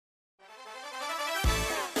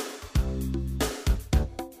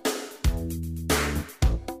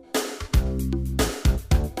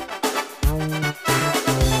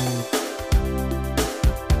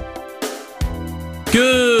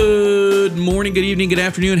morning, good evening, good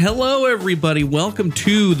afternoon. Hello, everybody. Welcome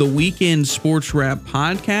to the Weekend Sports Wrap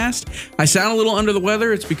Podcast. I sound a little under the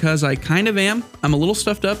weather. It's because I kind of am. I'm a little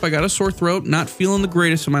stuffed up. I got a sore throat, not feeling the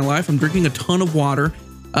greatest of my life. I'm drinking a ton of water,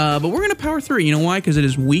 but we're going to power through. You know why? Because it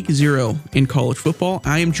is week 0 in college football.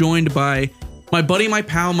 I am joined by my buddy, my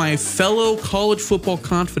pal, my fellow college football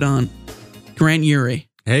confidant, Grant Yuhre.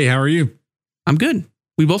 Hey, how are you? I'm good.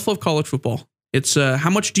 We both love college football. It's how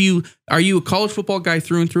much are you a college football guy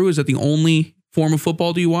through and through? Is that the only form of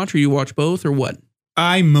football do you watch, or you watch both, or what?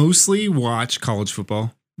 I mostly watch college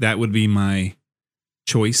football. That would be my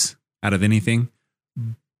choice out of anything.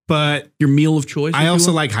 But your meal of choice? I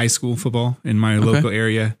also like high school football in my local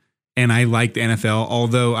area, and I like the NFL,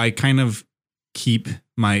 although I kind of keep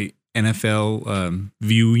my NFL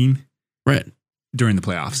viewing during the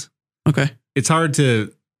playoffs. Okay. It's hard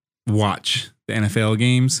to watch the NFL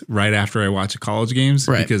games right after I watch college games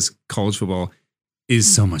because college football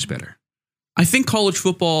is so much better. I think college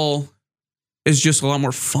football is just a lot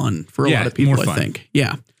more fun for a lot of people, I think.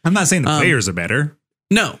 Yeah. I'm not saying the players are better.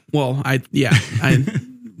 No. Well,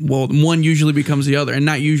 well, one usually becomes the other, and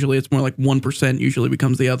not usually, it's more like 1% usually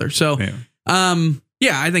becomes the other. So,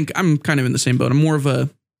 I think I'm kind of in the same boat. I'm more of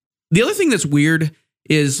the other thing that's weird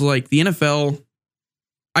is like the NFL,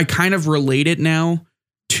 I kind of relate it now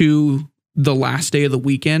to the last day of the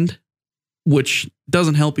weekend, which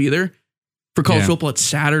doesn't help either. For college football, it's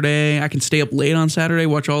Saturday. I can stay up late on Saturday,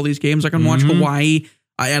 watch all these games. I can watch Hawaii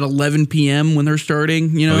at 11 p.m. when they're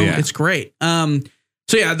starting. You know, it's great.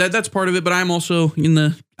 That's part of it. But I'm also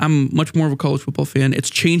I'm much more of a college football fan. It's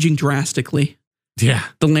changing drastically. Yeah.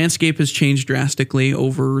 The landscape has changed drastically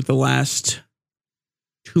over the last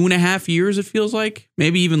 2.5 years, it feels like.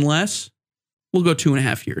 Maybe even less. We'll go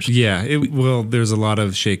 2.5 years. Yeah. There's a lot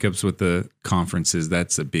of shakeups with the conferences.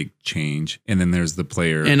 That's a big change. And then there's the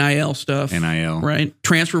player NIL stuff. NIL. Right.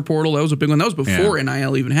 Transfer portal. That was a big one. That was before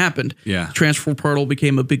NIL even happened. Yeah. Transfer portal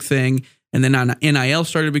became a big thing. And then NIL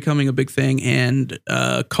started becoming a big thing. And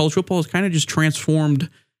college football has kind of just transformed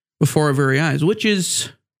before our very eyes, which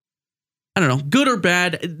is, I don't know, good or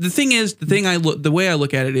bad. The way I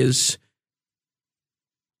look at it is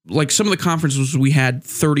like some of the conferences we had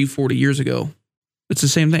 30, 40 years ago. It's the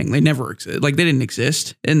same thing. They didn't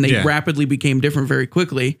exist, and they rapidly became different very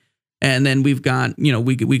quickly. And then we've got,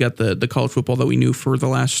 we got the college football that we knew for the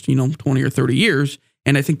last, 20 or 30 years.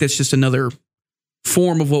 And I think that's just another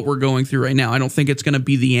form of what we're going through right now. I don't think it's going to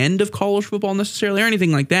be the end of college football necessarily or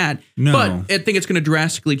anything like that. No. But I think it's going to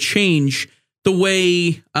drastically change the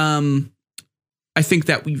way I think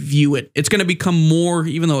that we view it. It's going to become more,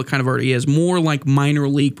 even though it kind of already is, more like minor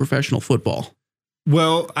league professional football.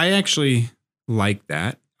 Well, I actually like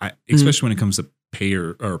that, especially when it comes to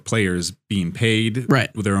players being paid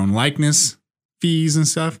with their own likeness fees and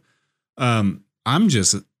stuff. I'm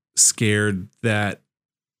just scared that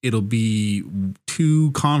it'll be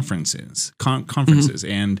two conferences,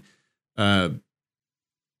 and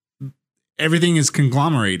everything is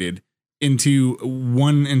conglomerated into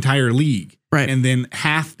one entire league. Right. And then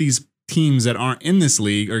half these teams that aren't in this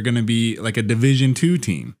league are going to be like a Division II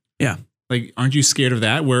team. Yeah. Like, aren't you scared of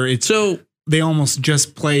that? Where they almost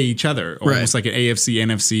just play each other, almost like an AFC,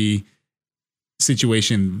 NFC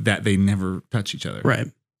situation that they never touch each other. Right.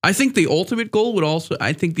 I think the ultimate goal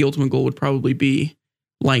would probably be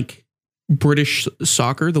like British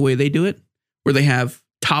soccer, the way they do it, where they have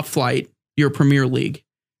top flight, your Premier League,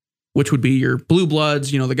 which would be your blue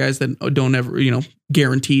bloods, the guys that don't ever,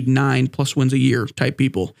 guaranteed 9+ wins a year type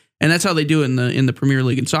people. And that's how they do it in the Premier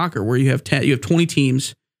League in soccer, where you have 20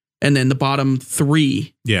 teams, and then the bottom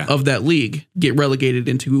 3 of that league get relegated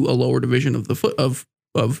into a lower division of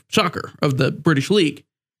of soccer, of the British League.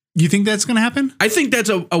 You think that's going to happen? I think that's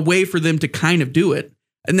a way for them to kind of do it.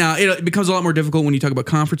 Now, it becomes a lot more difficult when you talk about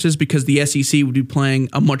conferences, because the SEC would be playing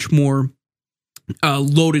a much more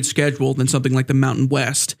loaded schedule than something like the Mountain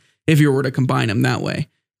West, if you were to combine them that way.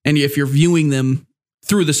 And if you're viewing them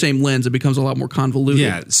through the same lens, it becomes a lot more convoluted.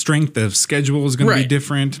 Yeah, strength of schedule is going to be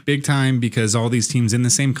different big time, because all these teams in the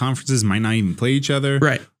same conferences might not even play each other.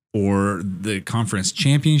 Right. Or the conference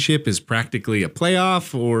championship is practically a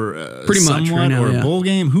playoff, or pretty much right now, or a bowl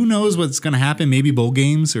game. Who knows what's going to happen? Maybe bowl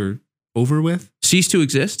games are over with. Cease to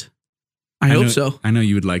exist? I hope so. I know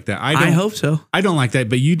you would like that. I hope so. I don't like that,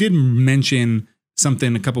 but you did mention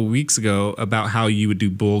something a couple of weeks ago about how you would do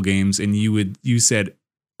bowl games, and you said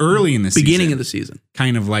early in the beginning of the season,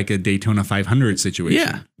 kind of like a Daytona 500 situation.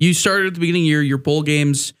 Yeah, you started at the beginning of your bowl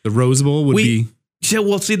games. The Rose Bowl would be. Yeah,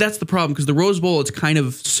 well, see, that's the problem, because the Rose Bowl, it's kind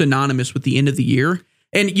of synonymous with the end of the year,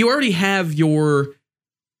 and you already have your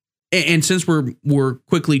And since we're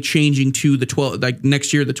quickly changing to the 12, like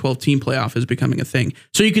next year, the 12-team playoff is becoming a thing.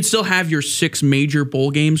 So you could still have your 6 major bowl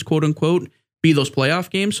games, quote unquote, be those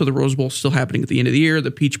playoff games. So the Rose Bowl still happening at the end of the year,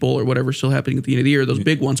 the Peach Bowl or whatever still happening at the end of the year, those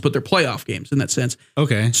big ones, but they're playoff games in that sense.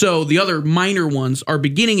 Okay. So the other minor ones are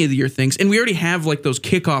beginning of the year things. And we already have like those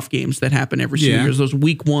kickoff games that happen every single year. Those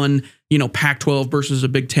week 1, Pac-12 versus a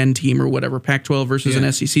Big Ten team or whatever, Pac-12 versus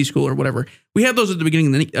an SEC school or whatever. We have those at the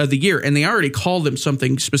beginning of the year, and they already call them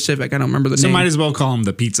something specific. I don't remember the name. So might as well call them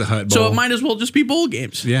the Pizza Hut Bowl. So it might as well just be bowl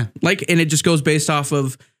games. Yeah. And it just goes based off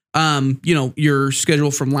of your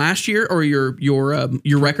schedule from last year or your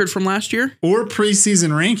record from last year or preseason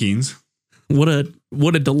rankings. What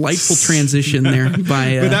a delightful transition there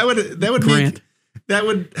by but that would Grant.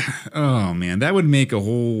 That would make a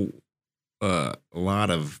whole lot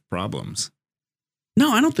of problems.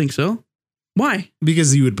 No, I don't think so. Why?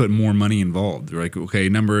 Because you would put more money involved. Like, okay,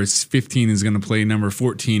 number 15 is going to play number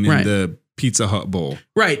 14 in the Pizza Hut Bowl.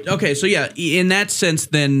 Right. Okay. So yeah, in that sense,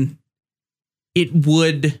 then it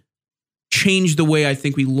would change the way I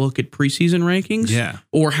think we look at preseason rankings. Yeah.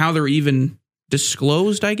 Or how they're even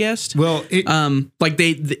disclosed, I guess. Well, you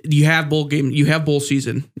have bowl game, you have bowl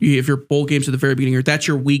season. You have your bowl games at the very beginning. That's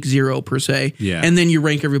your week 0 per se. Yeah. And then you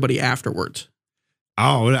rank everybody afterwards.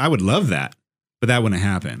 Oh, I would love that, but that wouldn't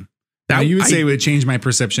happen. Now, you would say it would change my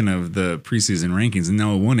perception of the preseason rankings, and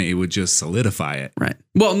no, it wouldn't. It would just solidify it. Right.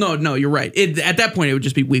 Well, no, you're right. At that point, it would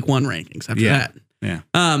just be week 1 rankings after that. Yeah.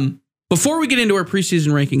 Before we get into our preseason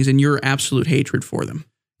rankings and your absolute hatred for them.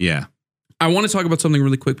 Yeah. I want to talk about something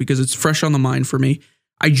really quick because it's fresh on the mind for me.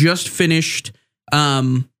 I just finished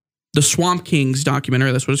the Swamp Kings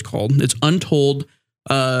documentary. That's what it's called. It's Untold,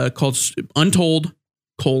 called Untold,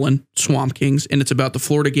 Swamp Kings. And it's about the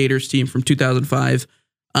Florida Gators team from 2005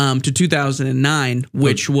 to 2009,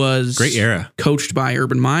 which was great era, coached by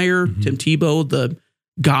Urban Meyer, Tim Tebow, the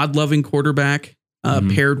God-loving quarterback,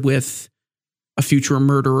 paired with a future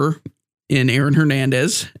murderer in Aaron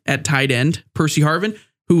Hernandez at tight end, Percy Harvin,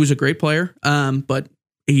 who was a great player, but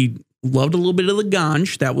he loved a little bit of the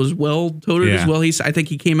ganj. That was well toted as well. I think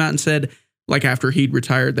he came out and said, like after he'd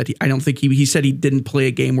retired, that he said he didn't play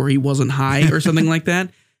a game where he wasn't high or something like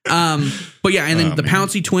that. But yeah, and then the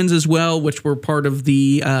Pouncey twins as well, which were part of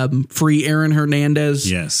the free Aaron Hernandez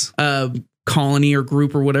colony or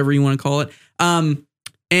group or whatever you want to call it.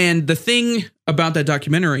 And the thing about that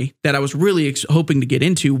documentary that I was really hoping to get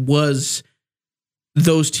into was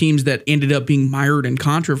those teams that ended up being mired in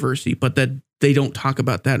controversy, but that they don't talk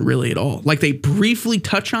about that really at all. Like they briefly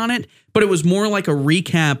touch on it, but it was more like a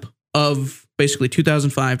recap of basically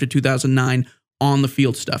 2005 to 2009 on the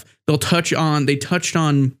field stuff. They touched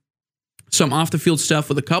on some off the field stuff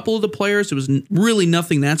with a couple of the players. It was really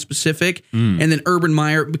nothing that specific. And then Urban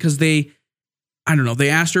Meyer, because they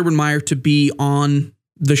asked Urban Meyer to be on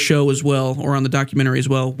the show as well, or on the documentary as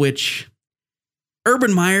well, which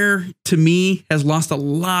Urban Meyer, to me, has lost a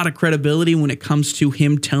lot of credibility when it comes to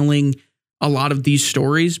him telling a lot of these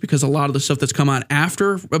stories, because a lot of the stuff that's come out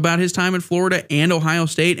after about his time in Florida and Ohio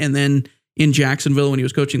State, and then in Jacksonville when he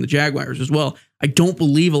was coaching the Jaguars as well, I don't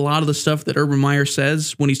believe a lot of the stuff that Urban Meyer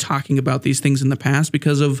says when he's talking about these things in the past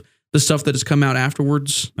because of the stuff that has come out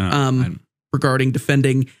afterwards regarding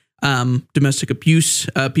defending domestic abuse,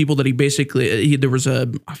 people that there was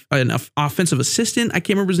an offensive assistant. I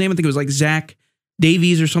can't remember his name. I think it was like Zach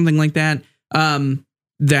Davies or something like that,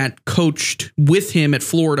 that coached with him at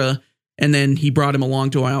Florida. And then he brought him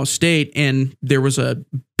along to Ohio State. And there was a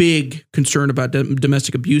big concern about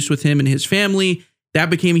domestic abuse with him and his family.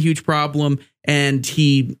 That became a huge problem. And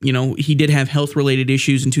he did have health related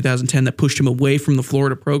issues in 2010 that pushed him away from the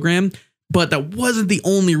Florida program. But that wasn't the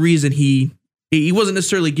only reason he wasn't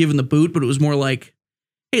necessarily given the boot, but it was more like,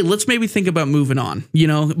 hey, let's maybe think about moving on,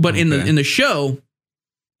 But in the show,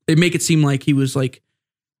 they make it seem like he was like,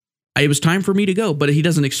 it was time for me to go, but he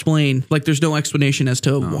doesn't explain. Like, there's no explanation as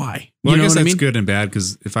to why. Well, I guess that's good and bad,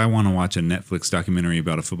 because if I want to watch a Netflix documentary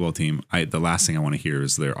about a football team, the last thing I want to hear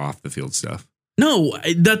is their off the field stuff. No,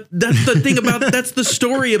 that's the thing about that's the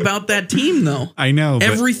story about that team, though. I know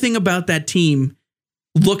everything about that team.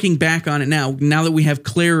 Looking back on it now that we have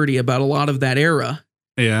clarity about a lot of that era,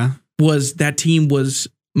 was that team was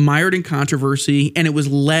mired in controversy, and it was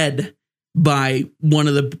led by one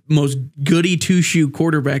of the most goody two-shoe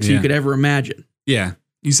quarterbacks you could ever imagine. Yeah.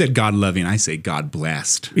 You said God loving. I say God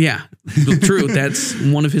blessed. Yeah, true. That's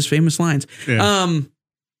one of his famous lines. Yeah.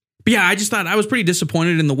 But yeah, I just thought I was pretty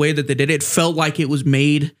disappointed in the way that they did it. It felt like it was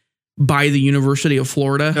made by the University of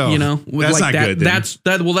Florida, That's like not good. Then.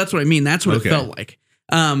 That's what I mean. That's what it felt like.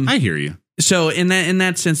 I hear you. So in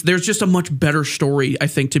that sense, there's just a much better story, I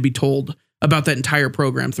think, to be told about that entire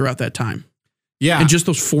program throughout that time. in just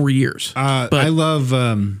those 4 years. But I love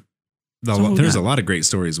there's a lot of great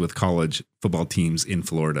stories with college football teams in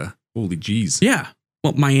Florida. Holy geez. Yeah.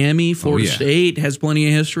 Well, Miami, Florida State has plenty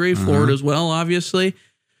of history. Florida as well, obviously.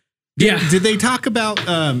 Did they talk about?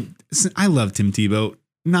 I love Tim Tebow,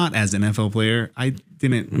 not as an NFL player. I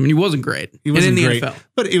mean, he wasn't great. He wasn't in the great, NFL.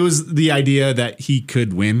 But it was the idea that he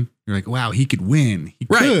could win. You're like, wow, he could win. He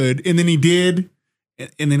could, and then he did,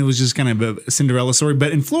 and then it was just kind of a Cinderella story.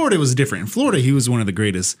 But in Florida, it was different. In Florida, he was one of the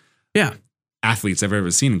greatest, athletes I've ever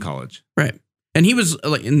seen in college. Right, and he was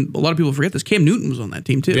like, and a lot of people forget this. Cam Newton was on that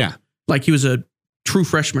team too. Yeah, like he was a true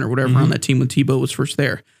freshman or whatever on that team when Tebow was first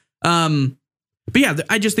there. But yeah,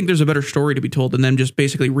 I just think there's a better story to be told than them just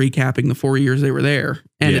basically recapping the 4 years they were there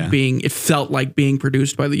and it felt like being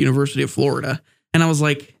produced by the University of Florida. And I was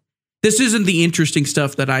like, this isn't the interesting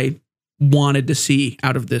stuff that I wanted to see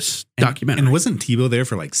out of this documentary. And wasn't Tebow there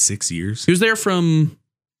for like 6 years? He was there from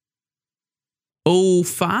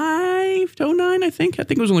 05 to 09, I think. I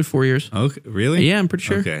think it was only 4 years. Okay, really? Yeah, I'm pretty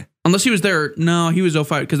sure. Okay. Unless he was there. No, he was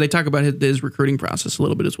 05 because they talk about his recruiting process a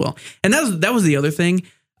little bit as well. And that was the other thing.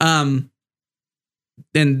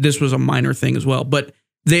 And this was a minor thing as well, but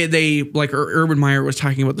they like Urban Meyer was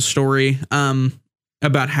talking about the story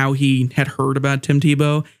about how he had heard about Tim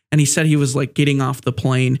Tebow, and he said he was like getting off the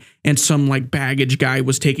plane and some like baggage guy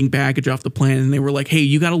was taking baggage off the plane, and they were like, hey,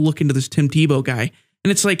 you got to look into this Tim Tebow guy.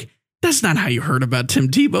 And it's like, that's not how you heard about Tim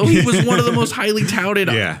Tebow. He was one of the most highly touted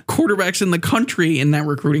quarterbacks in the country in that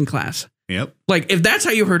recruiting class. Yep. Like if that's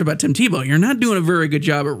how you heard about Tim Tebow, you're not doing a very good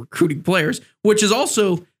job at recruiting players, which is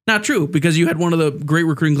also not true because you had one of the great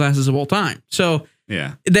recruiting classes of all time. So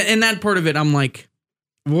in that part of it, I'm like,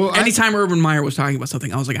 well, anytime Urban Meyer was talking about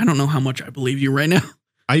something, I was like, I don't know how much I believe you right now.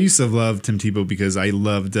 I used to love Tim Tebow because I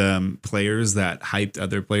loved players that hyped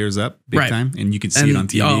other players up big time, and you could see it on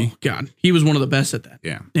TV. Oh God, he was one of the best at that.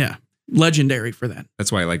 Yeah, legendary for that.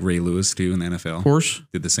 That's why I like Ray Lewis too in the NFL. Of course,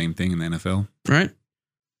 did the same thing in the NFL. Right.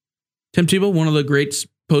 Tim Tebow, one of the great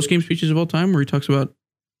post-game speeches of all time, where he talks about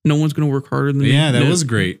no one's going to work harder than me. Yeah, that was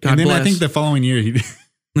great. God and then bless. I think the following year he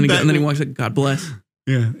and then he walks like, God bless.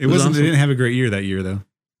 Yeah, it wasn't. Awesome. They didn't have a great year that year though.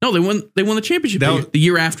 No, they won the championship the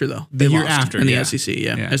year after though. The year after in the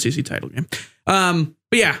SEC, SEC title game. But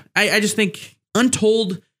yeah, I just think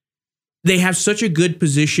Untold, they have such a good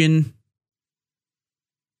position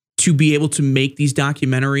to be able to make these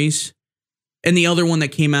documentaries. And the other one that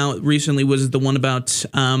came out recently was the one about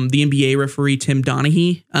the NBA referee Tim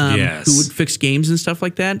Donaghy, who would fix games and stuff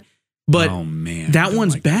like that. But that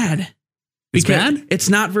one's bad. It's bad? It's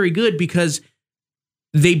not very good because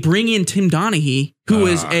they bring in Tim Donaghy, who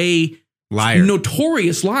is a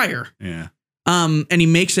notorious liar. Yeah. And he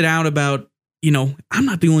makes it out about, I'm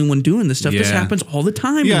not the only one doing this stuff. This happens all the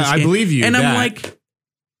time. Yeah, I believe you. And I'm like,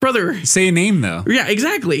 brother. Say a name, though. Yeah,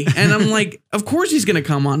 exactly. And I'm like, of course he's going to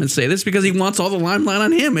come on and say this because he wants all the limelight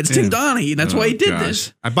on him. It's Tim Donaghy. That's why he did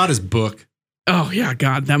this. I bought his book. Oh, yeah,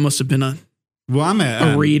 God. That must have been a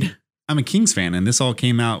read. I'm a Kings fan, and this all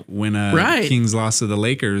came out when Kings lost to the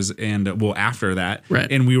Lakers, and after that,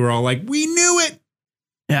 and we were all like, we knew it.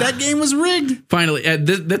 Yeah. That game was rigged. Finally,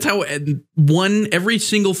 that's how every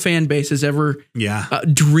single fan base has ever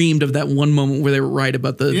dreamed of that one moment where they were right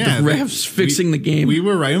about the refs fixing the game. We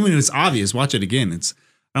were right. I mean, it's obvious. Watch it again.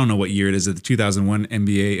 I don't know what year it is. The 2001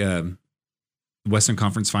 NBA Western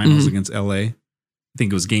Conference Finals against LA. I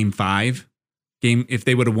think it was Game 5. If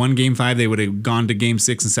they would have won Game 5, they would have gone to Game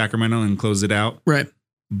 6 in Sacramento and closed it out. Right.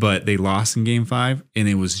 But they lost in Game 5, and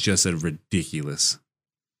it was just a ridiculous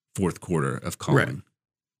fourth quarter of calling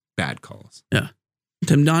bad calls. Yeah.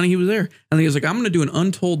 Tim Donaghy was there. And he was like, I'm going to do an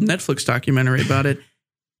Untold Netflix documentary about it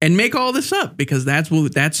and make all this up because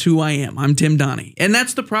that's who I am. I'm Tim Donaghy. And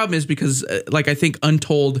that's the problem is because I think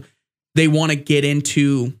Untold, they want to get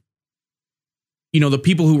into the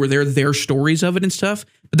people who were there, their stories of it and stuff.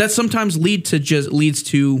 But that sometimes leads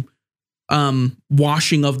to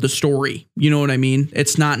washing of the story. You know what I mean?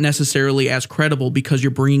 It's not necessarily as credible because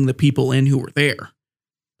you're bringing the people in who were there.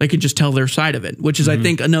 They can just tell their side of it, which is, I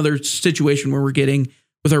think, another situation where we're getting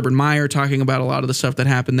with Urban Meyer talking about a lot of the stuff that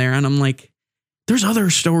happened there. And I'm like, there's other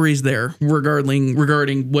stories there regarding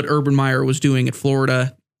what Urban Meyer was doing at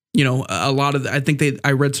Florida. A lot of,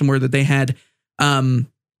 I read somewhere that they had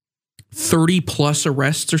 30 plus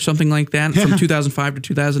arrests or something like that from 2005 to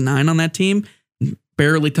 2009 on that team.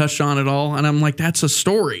 Barely touched on it all. And I'm like, that's a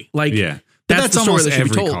story. Like, that's the story that should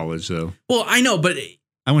be told. College, though. Well, I know, but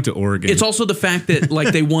I went to Oregon. It's also the fact that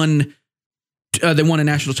they won a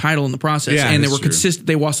national title in the process, and they were consistent.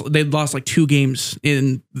 They lost like 2 games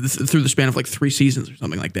through the span of like 3 seasons or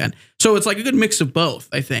something like that. So it's like a good mix of both,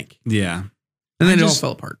 I think. Yeah, and then it all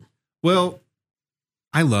fell apart. Well,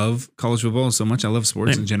 I love college football so much. I love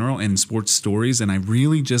sports in general and sports stories. And I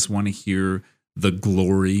really just want to hear the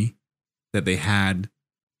glory that they had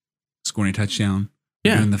scoring a touchdown.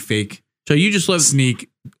 Yeah. Doing the fake. So you just love sneak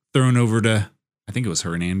thrown over to, I think it was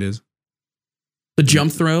Hernandez. The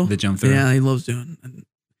jump throw? The jump throw. Yeah, he loves doing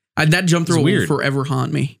that jump throw will forever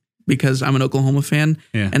haunt me because I'm an Oklahoma fan.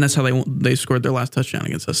 Yeah. And that's how they scored their last touchdown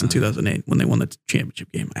against us in 2008 when they won the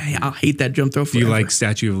championship game. I'll hate that jump throw forever. Do you like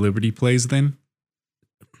Statue of Liberty plays then?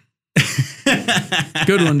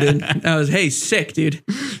 Good one, dude. That was, sick, dude.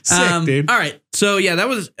 Sick, dude. All right. So, yeah,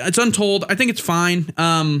 it's untold. I think it's fine.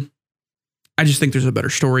 I just think there's a better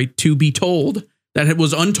story to be told that it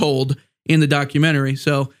was untold in the documentary.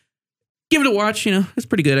 So, give it a watch. It's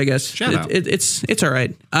pretty good, I guess. Shout out. It's all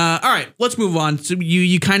right. All right, let's move on. So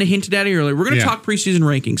you kind of hinted at it earlier. We're going to talk preseason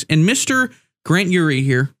rankings. And Mr. Grant Yuhre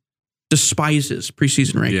here despises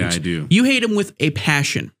preseason rankings. Yeah, I do. You hate him with a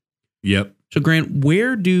passion. Yep. So, Grant,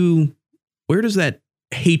 where does that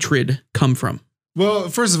hatred come from? Well,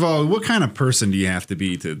 first of all, what kind of person do you have to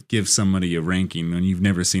be to give somebody a ranking when you've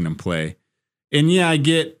never seen them play? And yeah, I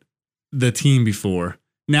get the team before.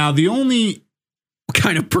 Now, what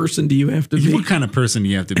kind of person do you have to be? What kind of person do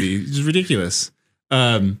you have to be? It's ridiculous.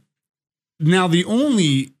 Now, the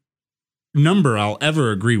only number I'll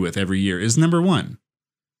ever agree with every year is number 1.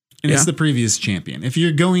 And it's the previous champion. If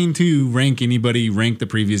you're going to rank anybody, rank the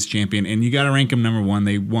previous champion, and you got to rank them number 1.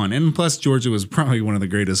 They won. And plus, Georgia was probably one of the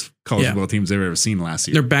greatest college football teams I've ever seen last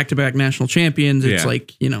year. They're back-to-back national champions. It's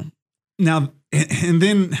Now, and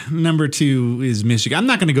then number 2 is Michigan. I'm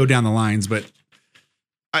not going to go down the lines, but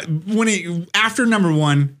after number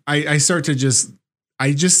 1, I start to just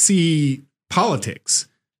see politics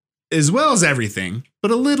as well as everything,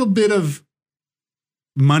 but a little bit of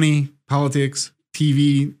money, politics,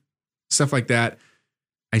 TV, stuff like that.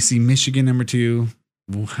 I see Michigan number 2.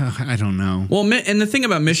 I don't know. Well, and the thing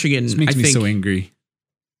about Michigan, this makes me so angry.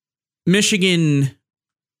 Michigan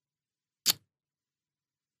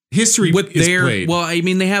history is played. Well, I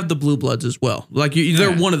mean, they have the blue bloods as well. Like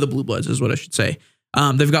they're one of the blue bloods, is what I should say.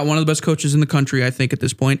 They've got one of the best coaches in the country, I think, at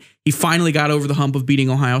this point. He finally got over the hump of beating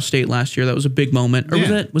Ohio State last year. That was a big moment. Or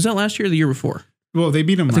was that last year or the year before? Well, they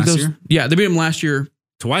beat him last year. Yeah, they beat him last year.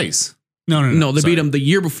 Twice. No, they beat him the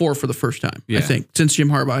year before for the first time, I think, since Jim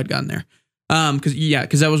Harbaugh had gotten there.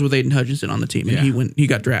 Because that was with Aiden Hutchinson on the team, and he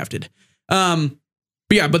got drafted. But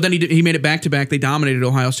then he made it back-to-back. They dominated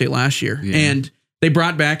Ohio State last year, and they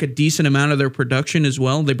brought back a decent amount of their production as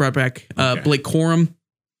well. They brought back Blake Corum,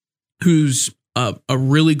 who's a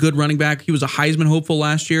really good running back. He was a Heisman hopeful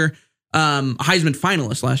last year. A Heisman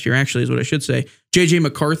finalist last year, actually, is what I should say. J.J.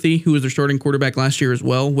 McCarthy, who was their starting quarterback last year as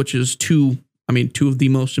well, which is two of the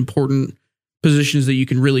most important positions that you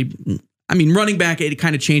can really. Running back, it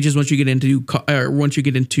kind of changes once you get into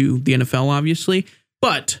the NFL, obviously.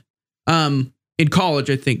 But in college,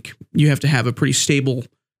 I think you have to have a pretty stable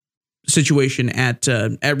situation at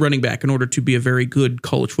running back in order to be a very good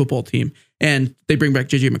college football team. And they bring back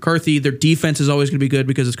J.J. McCarthy. Their defense is always going to be good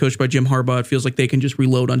because it's coached by Jim Harbaugh. It feels like they can just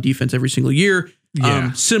reload on defense every single year.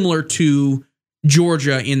 Similar to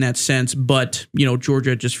Georgia in that sense, but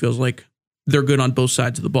Georgia just feels like they're good on both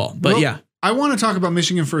sides of the ball. But I want to talk about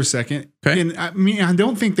Michigan for a second. Okay. And I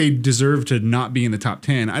don't think they deserve to not be in the top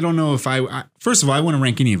 10. I don't know if first of all, I wouldn't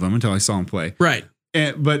rank any of them until I saw them play. Right.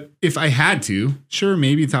 But if I had to, sure,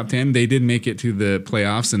 maybe top 10. They did make it to the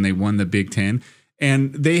playoffs and they won the Big Ten.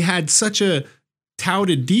 And they had such a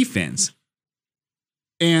touted defense.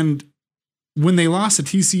 And when they lost to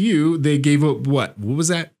TCU, they gave up what was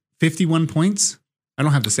that? 51 points? I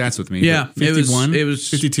don't have the stats with me. Yeah, 51. It was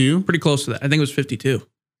 52. Pretty close to that. I think it was 52.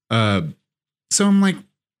 So I'm like,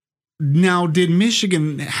 now did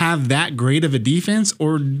Michigan have that great of a defense,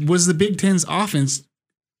 or was the Big Ten's offense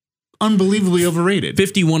unbelievably overrated?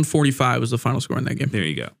 51-45 was the final score in that game. There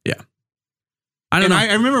you go. Yeah. I don't know.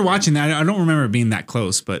 I remember watching that. I don't remember it being that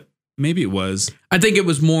close, but maybe it was. I think it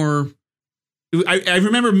was more. I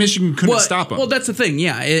remember Michigan couldn't stop them. Well, that's the thing.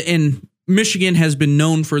 Yeah. And Michigan has been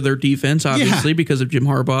known for their defense, obviously, because of Jim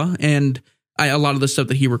Harbaugh and a lot of the stuff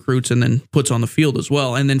that he recruits and then puts on the field as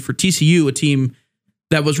well. And then for TCU, a team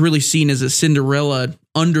that was really seen as a Cinderella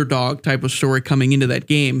underdog type of story coming into that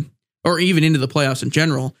game, or even into the playoffs in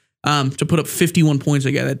general, to put up 51 points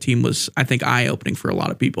against that team was, I think, eye-opening for a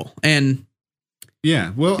lot of people. And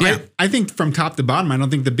I think from top to bottom, I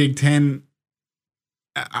don't think the Big Ten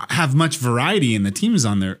have much variety in the teams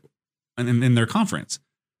on their in their conference.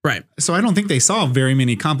 Right. So I don't think they saw very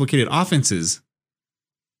many complicated offenses.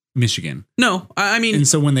 Michigan. No, and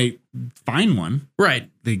so when they find one,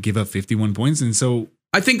 right, they give up 51 points. And so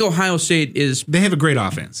I think Ohio State they have a great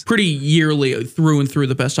offense, pretty yearly through and through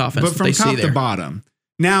the best offense. But from top to bottom,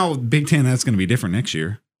 Now, Big Ten, that's going to be different next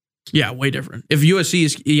year. Yeah, way different. If USC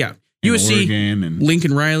is, USC, Oregon and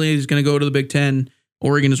Lincoln Riley is going to go to the Big Ten,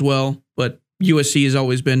 Oregon as well. But USC has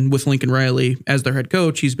always been, with Lincoln Riley as their head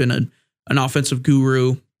coach, he's been an offensive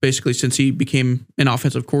guru basically since he became an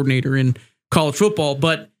offensive coordinator in college football.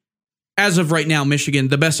 But as of right now, Michigan,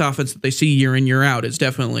 the best offense that they see year in, year out is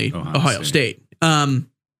definitely Ohio State. No,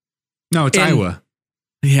 it's Iowa.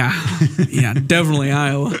 Yeah, definitely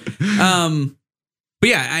Iowa. But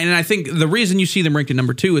yeah, and I think the reason you see them ranked at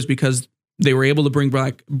number 2 is because they were able to bring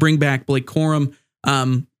back Blake Corum.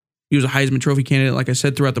 He was a Heisman Trophy candidate, like I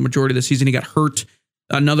said, throughout the majority of the season. He got hurt.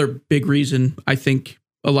 Another big reason I think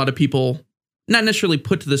a lot of people not necessarily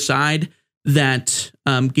put to the side that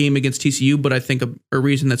game against TCU, but I think a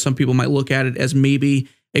reason that some people might look at it as maybe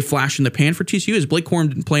a flash in the pan for TCU is Blake Corum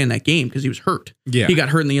didn't play in that game because he was hurt. Yeah, he got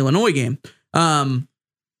hurt in the Illinois game. And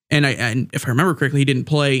if I remember correctly, he didn't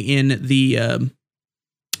play in the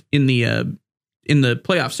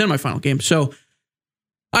playoff semifinal game. So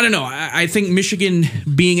I don't know. I think Michigan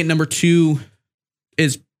being at number 2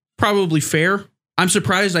 is probably fair. I'm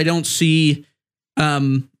surprised I don't see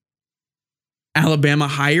Alabama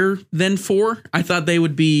higher than 4. I thought they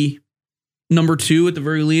would be number 2 at the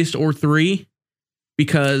very least, or 3,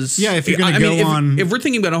 because if you're going to go on, if we're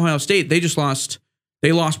thinking about Ohio State, they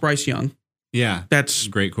lost Bryce Young. Yeah, that's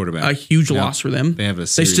great quarterback. A huge loss for them.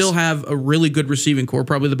 They still have a really good receiving core,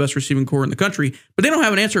 probably the best receiving core in the country, but they don't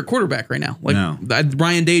have an answer at quarterback right now.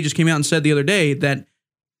 Ryan Day just came out and said the other day that,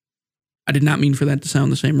 I did not mean for that to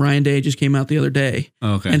sound the same. Ryan Day just came out the other day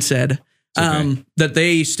and said that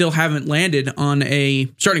they still haven't landed on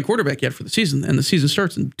a starting quarterback yet for the season, and the season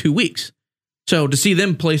starts in 2 weeks. So to see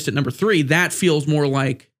them placed at number 3, that feels more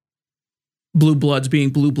like blue bloods being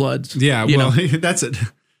blue bloods. Yeah, that's it.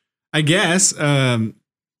 I guess you're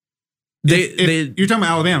talking about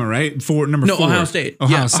Alabama, right? For number 4. Ohio State.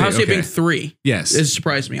 Ohio State being 3. Yes, it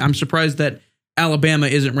surprised me. I'm surprised that Alabama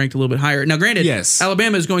isn't ranked a little bit higher. Now, granted,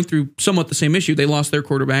 Alabama is going through somewhat the same issue. They lost their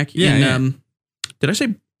quarterback. Did I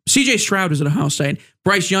say C.J. Stroud is at Ohio State?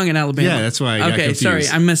 Bryce Young in Alabama. Yeah, that's why. I got confused. Sorry,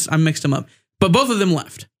 I mixed them up. But both of them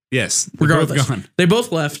left. Yes, regardless, both gone. They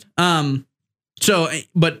both left.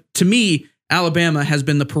 But to me, Alabama has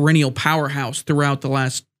been the perennial powerhouse throughout the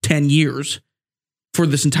last 10 years for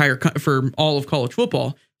for all of college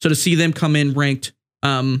football. So to see them come in ranked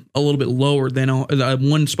a little bit lower than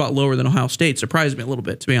one spot lower than Ohio State surprised me a little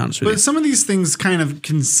bit, to be honest with you. But some of these things kind of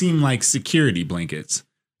can seem like security blankets.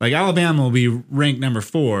 Like Alabama will be ranked number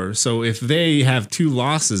 4. So if they have 2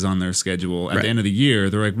 losses on their schedule at the end of the year,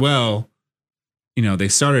 they're like, well, they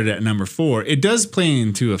started at number 4. It does play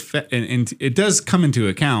into effect, and it does come into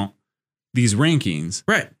account these rankings.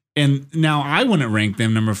 Right. And now I wouldn't rank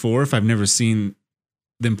them number 4 if I've never seen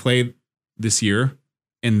them play this year.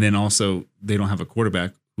 And then also they don't have a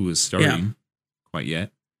quarterback who is starting quite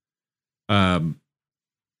yet.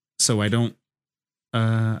 So I don't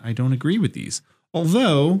agree with these.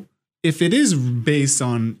 Although if it is based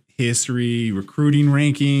on history, recruiting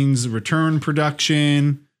rankings, return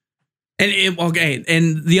production. And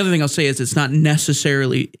the other thing I'll say is it's not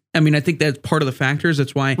necessarily, I think that's part of the factors.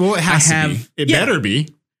 That's why it has to be. It better be.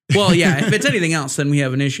 Well, yeah, if it's anything else, then we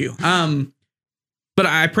have an issue. But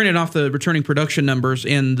I printed off the returning production numbers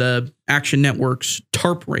in the Action Network's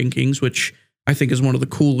TARP rankings, which I think is one of the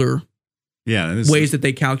cooler ways that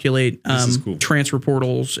they calculate transfer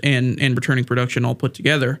portals and returning production all put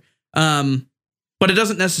together. But it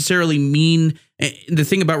doesn't necessarily mean, the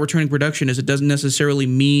thing about returning production is it doesn't necessarily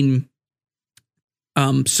mean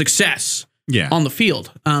success on the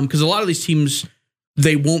field. Because a lot of these teams,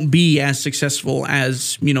 they won't be as successful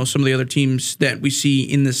as, some of the other teams that we see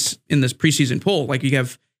in this preseason poll. Like you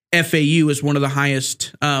have FAU as one of the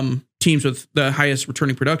highest teams with the highest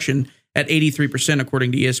returning production at 83%,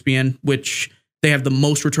 according to ESPN, which they have the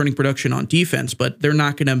most returning production on defense, but they're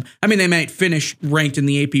not going to, they might finish ranked in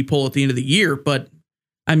the AP poll at the end of the year, but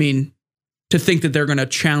to think that they're going to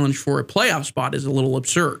challenge for a playoff spot is a little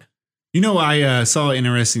absurd. I saw an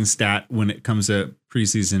interesting stat when it comes to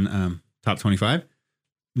preseason top 25.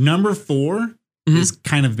 Number 4 has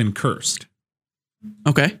kind of been cursed.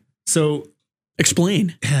 Okay. So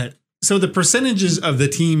explain. So the percentages of the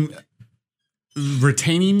team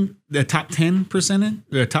retaining the top 10 at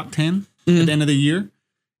the end of the year.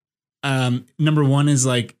 Number 1 is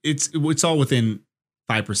like, it's all within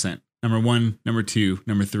 5%. Number 1, number 2,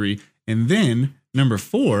 number 3. And then number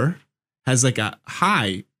 4 has like a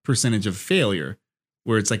high percentage of failure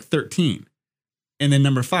where it's like 13. And then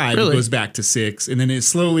number 5 goes back to 6. And then it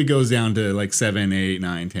slowly goes down to like 7, 8,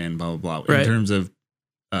 9, 10, blah, blah, blah. In terms of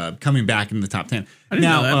coming back in the top 10.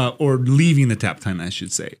 Now, or leaving the top 10, I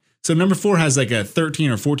should say. So number 4 has like a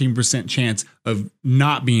 13 or 14% chance of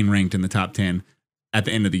not being ranked in the top 10 at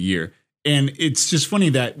the end of the year. And it's just funny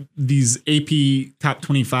that these AP top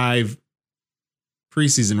 25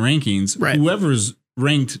 preseason rankings, whoever's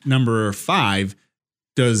ranked number 5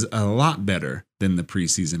 does a lot better than the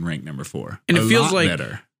preseason ranked number 4. And it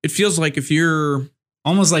feels like if you're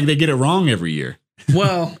almost like they get it wrong every year.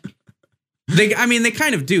 Well, they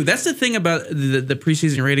kind of do. That's the thing about the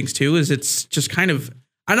preseason ratings too, is it's just kind of,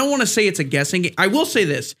 I don't want to say it's a guessing game. I will say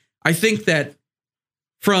this. I think that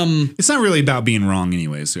it's not really about being wrong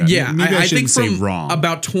anyways. So yeah. Maybe I shouldn't say wrong.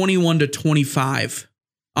 About 21 to 25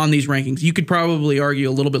 on these rankings. You could probably argue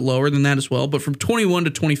a little bit lower than that as well. But from 21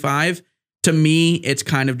 to 25, to me, it's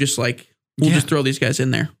kind of just like, we'll just throw these guys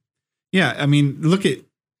in there. Yeah. I mean,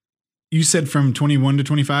 you said from 21 to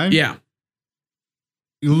 25? Yeah.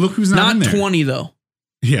 Look who's not in there. Not 20 though.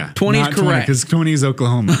 Yeah. 20 is correct. Because 20 is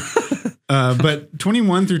Oklahoma. But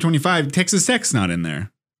 21 through 25, Texas Tech's not in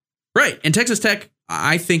there. Right. And Texas Tech,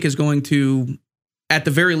 I think, is going to, at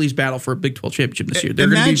the very least, battle for a Big 12 championship this year. They're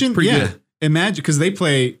going to be pretty good. Imagine, because they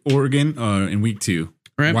play Oregon in week 2,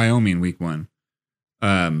 Wyoming week 1.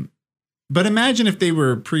 But imagine if they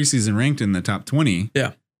were preseason ranked in the top 20.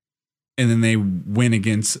 Yeah. And then they win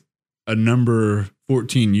against a number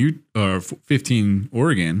 14 or 15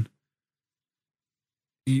 Oregon.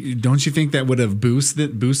 Don't you think that would have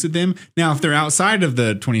boosted them? Now, if they're outside of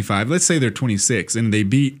the 25, let's say they're 26 and they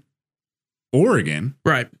beat Oregon,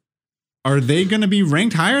 right? Are they going to be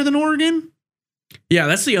ranked higher than Oregon? Yeah,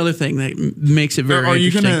 that's the other thing that makes it very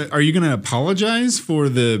interesting. Are you gonna apologize for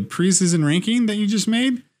the preseason ranking that you just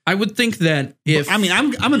made? I would think that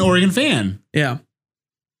I'm an Oregon fan. Yeah,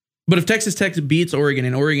 but if Texas Tech beats Oregon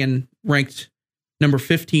and Oregon ranked number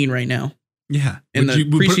 15 right now. Yeah. In the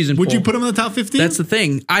preseason would you put them in the top 15? That's the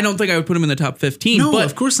thing. I don't think I would put them in the top 15. No, but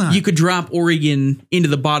of course not. You could drop Oregon into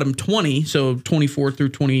the bottom 20, so 24 through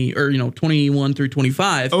 20, or 21 through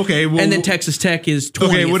 25. Okay, well, and then Texas Tech is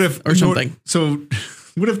 20 or something. So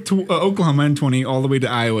what if Oklahoma in 20 all the way to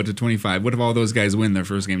Iowa to 25? What if all those guys win their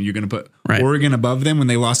first game? You're going to put Oregon above them when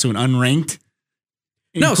they lost to an unranked?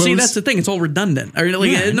 No, see, that's the thing. It's all redundant. Or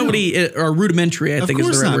rudimentary, I think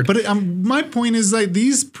is the right word. But my point is, like,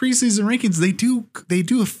 these preseason rankings, they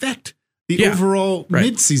do affect the overall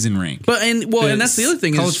midseason rank. But and that's the other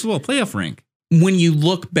thing, college football playoff rank. When you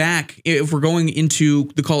look back, if we're going into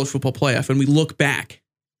the college football playoff and we look back,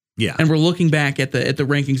 and we're looking back at the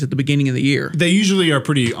rankings at the beginning of the year, they usually are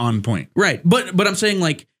pretty on point, right? But I'm saying,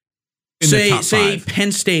 like, say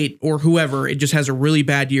Penn State or whoever, it just has a really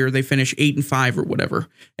bad year. They finish 8-5 or whatever.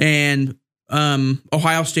 And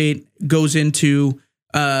Ohio State goes into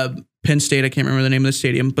Penn State. I can't remember the name of the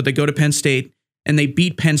stadium, but they go to Penn State and they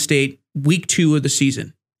beat Penn State week 2 of the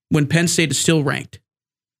season when Penn State is still ranked.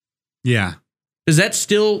 Yeah. Does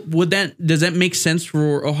that make sense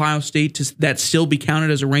for Ohio State to that still be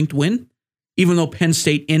counted as a ranked win, even though Penn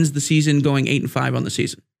State ends the season going 8-5 on the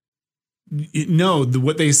season? No,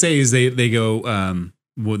 what they say is they go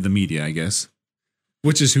with the media, I guess,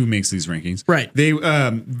 which is who makes these rankings. Right.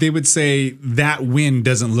 They would say that win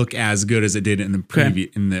doesn't look as good as it did in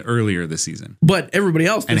the earlier this season. But everybody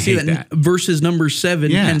else, they see that versus number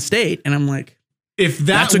 7 Penn State, and I'm like, if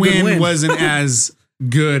that win wasn't as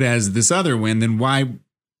good as this other win, then why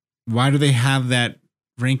do they have that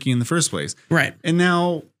ranking in the first place? Right. And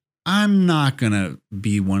now I'm not gonna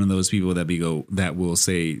be one of those people that will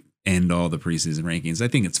say end all the preseason rankings. I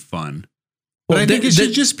think it's fun. But I think it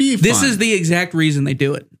should just be fun. This is the exact reason they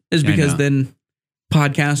do it, is because then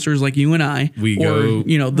podcasters like you and I,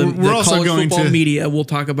 the college football media will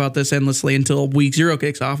talk about this endlessly until week 0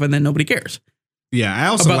 kicks off, and then nobody cares. Yeah, I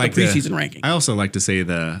also like the preseason ranking. I also like to say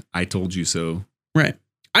the "I told you so." Right.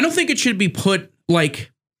 I don't think it should be put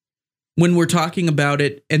like when we're talking about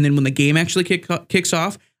it, and then when the game actually kicks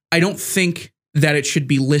off. I don't think that it should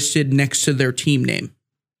be listed next to their team name.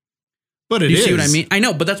 But you see what I mean? I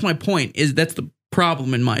know, but that's my point. That's the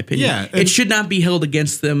problem, in my opinion. Yeah, it should not be held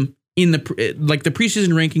against them the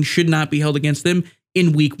preseason ranking should not be held against them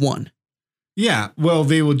in week 1. Yeah, well,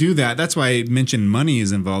 they will do that. That's why I mentioned money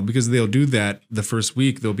is involved, because they'll do that the first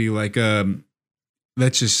week. They'll be like,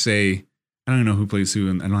 let's just say, I don't know who plays who,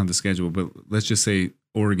 and I don't have the schedule, but let's just say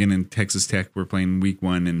Oregon and Texas Tech were playing week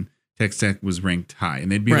 1, and Texas Tech was ranked high, and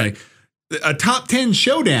they'd be like a top 10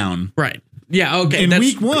 showdown. Right. Yeah, okay. In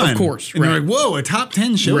week 1. Of course. And they're like, whoa, a top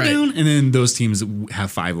 10 showdown? Right. And then those teams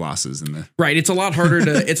have 5 losses in the. Right. It's a lot harder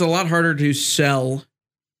to sell.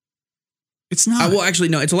 It's not. Well, actually,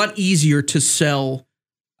 no, it's a lot easier to sell,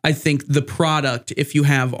 I think, the product if you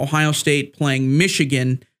have Ohio State playing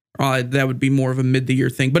Michigan. That would be more of a mid-the-year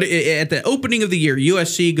thing. But at the opening of the year,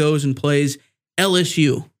 USC goes and plays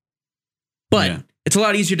LSU. But it's a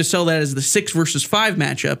lot easier to sell that as the 6 versus 5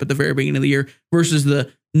 matchup at the very beginning of the year versus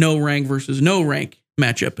the no rank versus no rank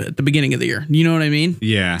matchup at the beginning of the year. You know what I mean?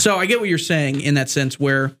 Yeah. So I get what you're saying in that sense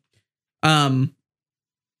where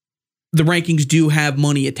the rankings do have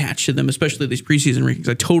money attached to them, especially these preseason rankings.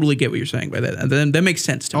 I totally get what you're saying by that. That makes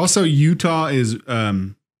sense to me. Also, Utah is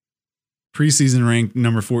preseason ranked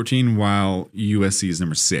number 14, while USC is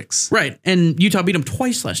number 6. Right. And Utah beat them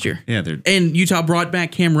twice last year. Yeah. And Utah brought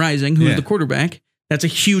back Cam Rising, who is the quarterback. That's a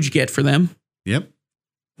huge get for them. Yep.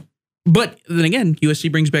 But then again, USC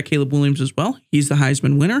brings back Caleb Williams as well. He's the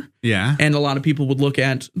Heisman winner. Yeah. And a lot of people would look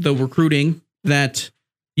at the recruiting that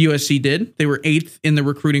USC did. They were 8th in the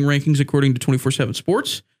recruiting rankings according to 24/7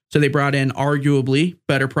 Sports. So they brought in arguably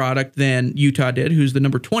better product than Utah did, who's the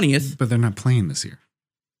number 20th. But they're not playing this year.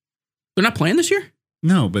 They're not playing this year?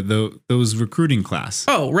 No, but those recruiting class.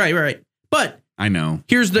 Oh, right. But I know.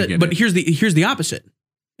 Here's the opposite.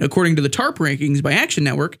 According to the TARP rankings by Action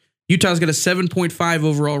Network, Utah's got a 7.5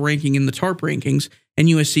 overall ranking in the TARP rankings, and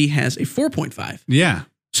USC has a 4.5. Yeah.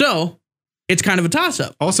 So it's kind of a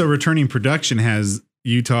toss-up. Also, returning production has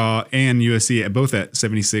Utah and USC both at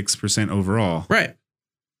 76% overall. Right.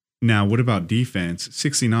 Now, what about defense?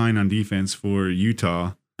 69 on defense for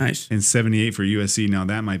Utah. Nice. And 78 for USC. Now,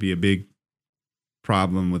 that might be a big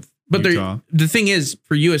problem with Utah. The thing is,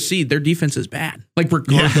 for USC, their defense is bad. Like,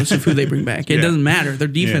 regardless of who they bring back. It doesn't matter. Their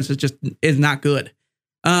defense is not good.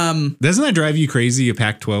 Doesn't that drive you crazy, a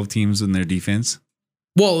Pac-12 teams in their defense?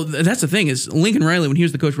 Well, that's the thing is Lincoln Riley, when he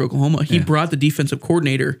was the coach for Oklahoma, he brought the defensive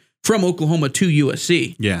coordinator from Oklahoma to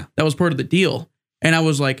USC. Yeah. That was part of the deal. And I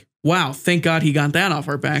was like, wow, thank God he got that off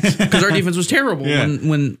our backs because our defense was terrible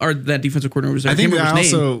when that defensive coordinator was there. I think I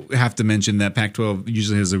also have to mention that Pac-12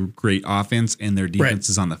 usually has a great offense and their defense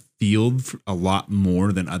is on the field a lot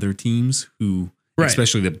more than other teams who,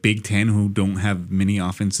 especially the Big Ten, who don't have many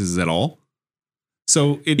offenses at all.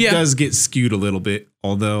 So it does get skewed a little bit,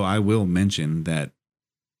 although I will mention that,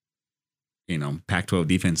 Pac-12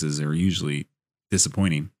 defenses are usually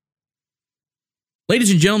disappointing.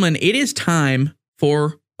 Ladies and gentlemen, it is time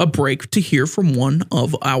for a break to hear from one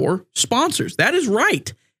of our sponsors. That is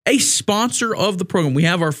right. A sponsor of the program. We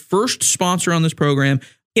have our first sponsor on this program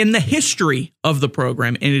in the history of the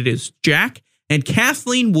program, and it is Jack and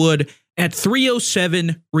Kathleen Wood at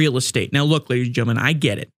 307 Real Estate. Now, look, ladies and gentlemen, I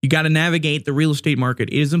get it. You got to navigate the real estate market.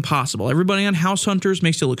 It is impossible. Everybody on House Hunters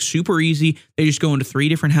makes it look super easy. They just go into 3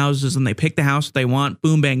 different houses and they pick the house they want.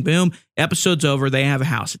 Boom, bang, boom. Episode's over. They have a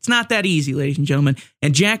house. It's not that easy, ladies and gentlemen.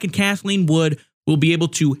 And Jack and Kathleen Wood will be able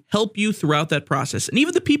to help you throughout that process. And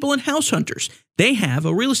even the people in House Hunters, they have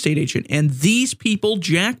a real estate agent. And these people,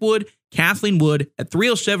 Jack Wood, Kathleen Wood at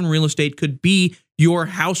 307 Real Estate, could be your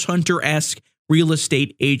House Hunter-esque real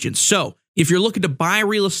estate agents. So if you're looking to buy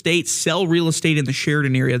real estate, sell real estate in the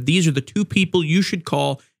Sheridan area, these are the 2 people you should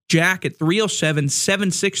call. Jack at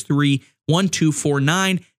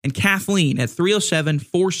 307-763-1249 and Kathleen at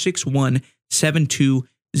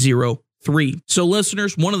 307-461-7203. So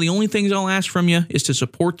listeners, one of the only things I'll ask from you is to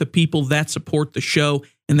support the people that support the show.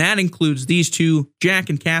 And that includes these 2, Jack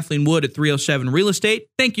and Kathleen Wood at 307 Real Estate.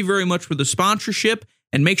 Thank you very much for the sponsorship,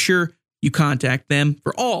 and make sure you contact them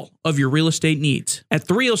for all of your real estate needs at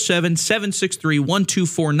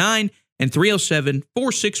 307-763-1249 and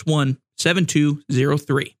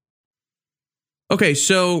 307-461-7203. Okay,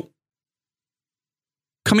 so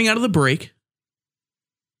coming out of the break,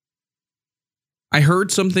 I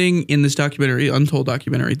heard something in this documentary, Untold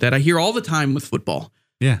documentary, that I hear all the time with football.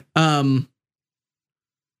 Yeah. And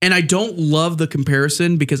I don't love the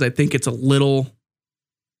comparison because I think it's a little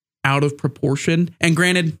out of proportion. And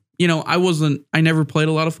granted, I never played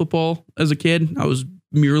a lot of football as a kid. I was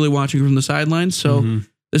merely watching from the sidelines. So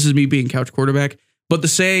this is me being couch quarterback. But the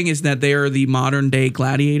saying is that they are the modern day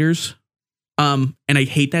gladiators. And I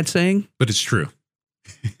hate that saying. But it's true.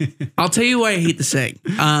 I'll tell you why I hate the saying.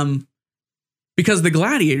 Because the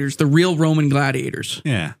gladiators, the real Roman gladiators,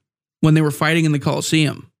 when they were fighting in the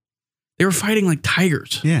Colosseum, they were fighting like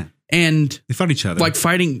tigers. Yeah. And they fought each other. Like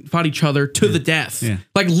fought each other to the death. Yeah.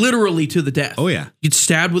 Like literally to the death. Oh, yeah. You'd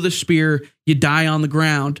stabbed with a spear, you die on the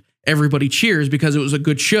ground, everybody cheers because it was a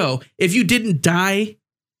good show. If you didn't die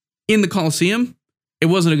in the Colosseum, it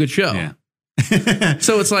wasn't a good show. Yeah.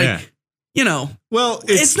 So it's like, well,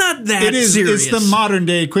 it's not that serious. It's the modern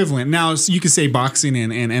day equivalent. Now, you could say boxing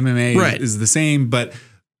and MMA is the same, but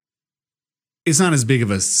it's not as big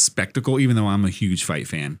of a spectacle, even though I'm a huge fight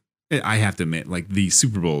fan. I have to admit, like the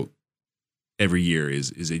Super Bowl every year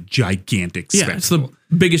is a gigantic spectacle. It's the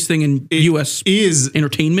biggest thing in U.S. is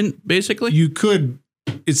entertainment, basically.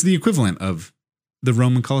 It's the equivalent of the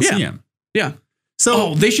Roman Colosseum. Yeah.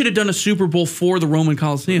 So they should have done a Super Bowl for the Roman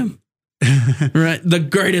Colosseum. Right. The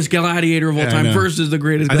greatest gladiator of all time versus the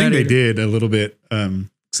greatest gladiator. I think they did a little bit,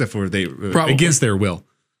 except for they against their will.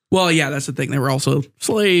 Well, yeah, that's the thing. They were also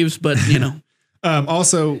slaves, but you know.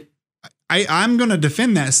 Also, I'm going to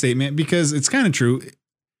defend that statement because it's kind of true.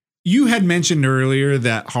 You had mentioned earlier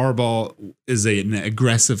that Harbaugh is an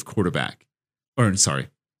aggressive quarterback. Or sorry.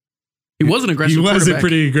 He was an aggressive quarterback. He was a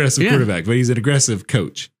pretty aggressive quarterback, but he's an aggressive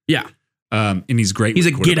coach. Yeah. And he's great. He's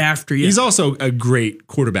a get after you. He's also a great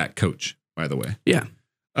quarterback coach, by the way. Yeah.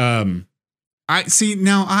 I see.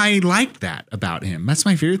 Now I like that about him. That's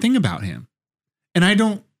my favorite thing about him. And I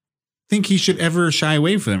don't think he should ever shy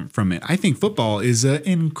away from it. I think football is an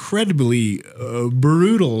incredibly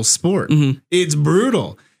brutal sport. Mm-hmm. It's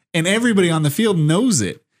brutal. And everybody on the field knows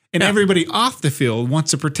it. And everybody off the field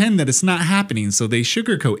wants to pretend that it's not happening. So they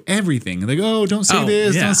sugarcoat everything. They go, oh, don't say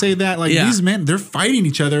this, don't say that. Like these men, they're fighting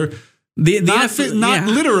each other. Not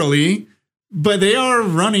literally, but they are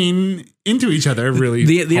running into each other really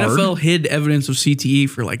The hard. NFL hid evidence of CTE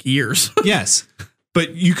for like years. Yes.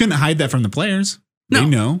 But you couldn't hide that from the players. No. They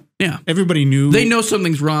know. Yeah. Everybody knew. They know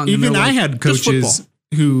something's wrong. Even I had coaches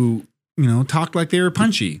who, talked like they were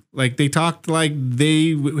punchy. Like they talked like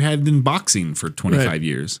they had been boxing for 25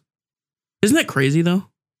 years. Isn't that crazy though?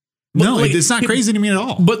 No, it's not crazy to me at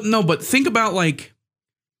all. But think about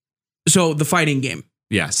so the fighting game.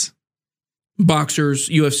 Yes. Boxers,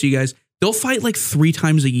 UFC guys, they'll fight like 3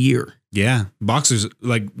 times a year. Yeah. Boxers,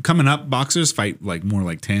 coming up, boxers fight more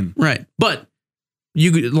like 10. Right. But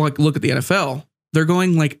you could look at the NFL. They're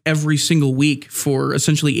going every single week for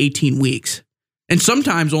essentially 18 weeks. And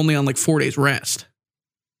sometimes only on 4 days rest.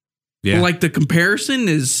 Yeah. The comparison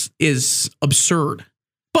is absurd.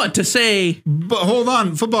 But to say... But hold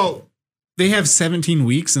on. Football, they have 17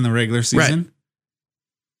 weeks in the regular season.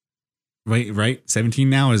 Right? 17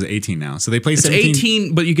 now, or is it 18 now? So they play 17...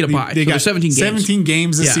 18, but you get a bye. They got 17 games. 17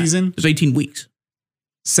 games this season. There's 18 weeks.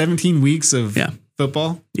 17 weeks of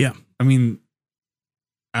football? Yeah. I mean...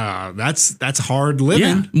 that's hard living.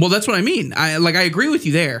 Yeah. Well, that's what I mean. I agree with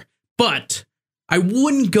you there, but I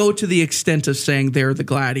wouldn't go to the extent of saying they're the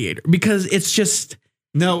gladiator because it's just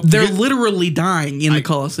they're literally dying in the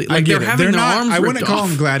Colosseum. They're having their arms ripped off. I wouldn't call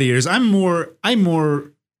them gladiators. I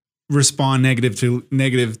more respond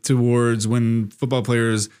negative towards when football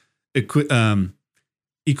players equate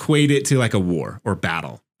it to a war or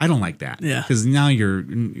battle. I don't like that. Yeah, because now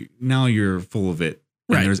you're full of it.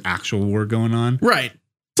 And there's actual war going on. Right.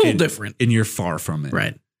 It's a little different. And you're far from it.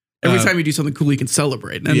 Right. Every time you do something cool, you can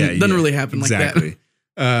celebrate. And it doesn't really happen like that.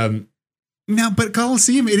 Now, but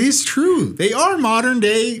Colosseum, it is true. They are modern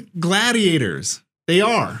day gladiators. They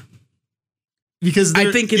are. Because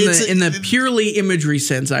I think in the purely imagery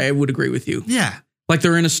sense, I would agree with you. Yeah.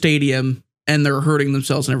 They're in a stadium and they're hurting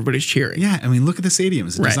themselves and everybody's cheering. Yeah. I mean, look at the stadium.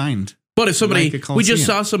 It's designed. But if somebody, we just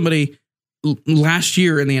saw somebody last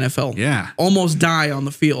year in the NFL almost die on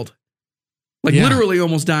the field. Literally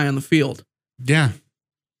almost die on the field. Yeah.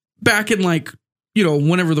 Back in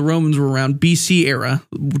whenever the Romans were around, BC era,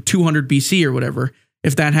 200 BC or whatever,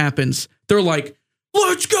 if that happens, they're like,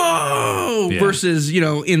 let's go! Yeah. Versus,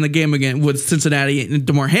 in the game again with Cincinnati and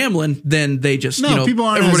DeMar Hamlin, then they just, people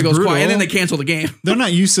aren't everybody goes brutal. quiet and then they cancel the game. They're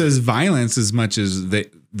not used to violence as much as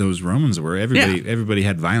those Romans were. Everybody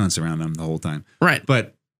had violence around them the whole time. Right.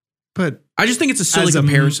 But I just think it's a silly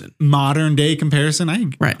comparison. Modern day comparison.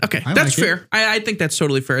 Right. Okay. That's fair. I think that's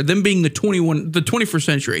totally fair. Them being the 21st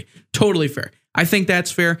century, totally fair. I think that's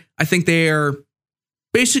fair. I think they are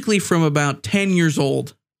basically from about 10 years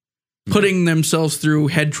old, putting themselves through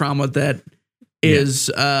head trauma that is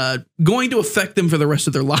going to affect them for the rest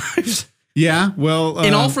of their lives. Yeah. Well,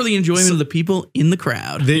 and all for the enjoyment of the people in the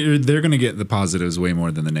crowd. They're going to get the positives way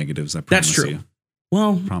more than the negatives. I promise That's true. You.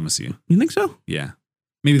 Well, promise you. You think so? Yeah.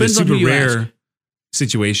 Maybe the super rare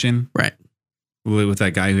situation, right? With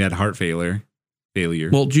that guy who had heart failure.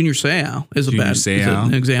 Well, Junior Seau is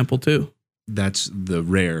an example too. That's the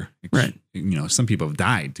rare, right? Some people have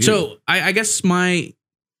died too. So I guess what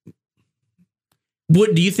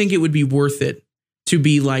do you think it would be worth it to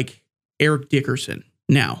be like Eric Dickerson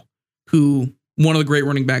now, who one of the great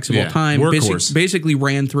running backs of all time, basically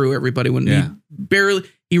ran through everybody when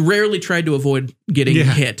he rarely tried to avoid getting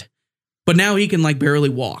hit. But now he can barely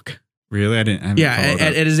walk. Really? I didn't.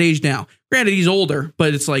 At his age now. Granted, he's older,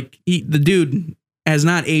 but it's the dude has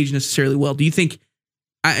not aged necessarily well. Do you think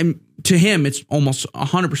to him it's almost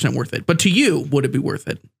 100% worth it? But to you, would it be worth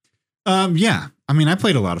it? Yeah. I mean, I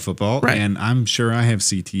played a lot of football, and I'm sure I have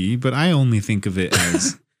CTE, but I only think of it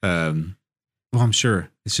as I'm sure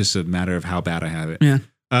it's just a matter of how bad I have it. Yeah.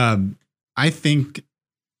 I think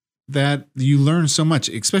that you learn so much,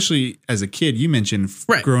 especially as a kid. You mentioned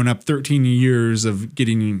growing up 13 years of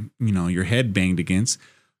getting, your head banged against.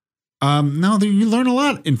 No, you learn a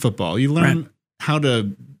lot in football. You learn how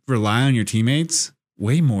to rely on your teammates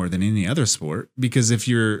way more than any other sport, because if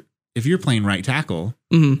you're playing right tackle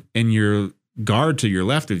and your guard to your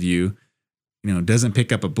left of you, doesn't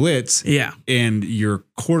pick up a blitz, and your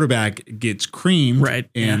quarterback gets creamed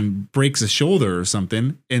and breaks a shoulder or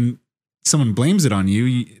something, and someone blames it on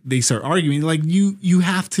you, they start arguing. Like you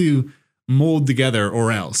have to mold together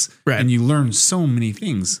or else. And you learn so many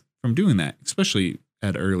things from doing that, especially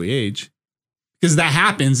at an early age. Because that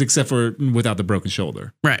happens, except for without the broken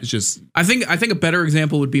shoulder. It's just, I think a better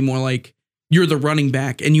example would be more like you're the running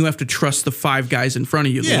back and you have to trust the 5 guys in front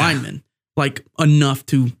of you, the linemen, like enough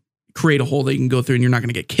to create a hole that you can go through and you're not going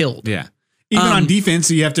to get killed. Yeah. Even on defense,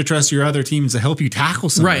 you have to trust your other teams to help you tackle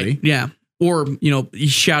somebody. Right. Yeah. Or, you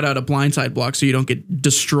shout out a blindside block so you don't get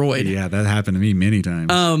destroyed. Yeah, that happened to me many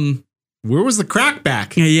times. Where was the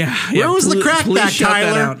crackback? Yeah. Where was the crackback,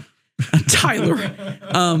 Tyler?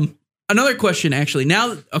 Tyler. Another question, actually.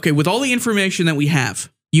 Now, okay, with all the information that we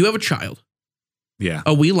have, you have a child. Yeah.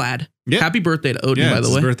 A wee lad. Yep. Happy birthday to Odin, by the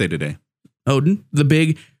way. His birthday today. Odin, the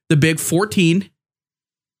big 14.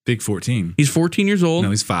 Big 14. He's 14 years old. No,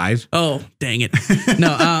 he's 5. Oh, dang it.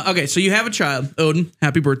 No, okay, so you have a child, Odin.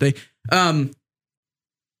 Happy birthday.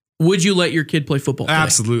 Would you let your kid play football today?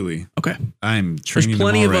 Absolutely. Okay. I'm training. There's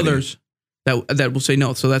plenty of others that will say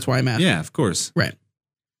no, so that's why I'm asking. Yeah, of course. Right.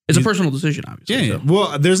 It's a personal decision, obviously. Yeah. So.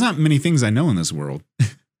 Well, there's not many things I know in this world.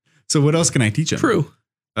 So what else can I teach him? True.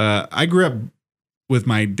 I grew up with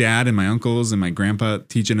my dad and my uncles and my grandpa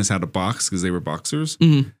teaching us how to box because they were boxers.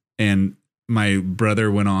 And my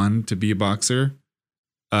brother went on to be a boxer.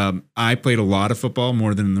 I played a lot of football,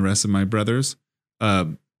 more than the rest of my brothers.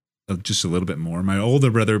 Just a little bit more. My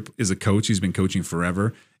older brother is a coach. He's been coaching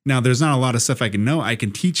forever. Now, there's not a lot of stuff I can know. I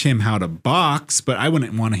can teach him how to box, but I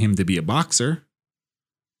wouldn't want him to be a boxer.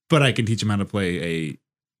 But I can teach him how to play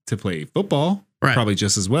football, probably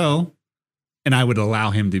just as well. And I would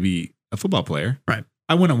allow him to be a football player. Right.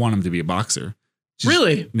 I wouldn't want him to be a boxer.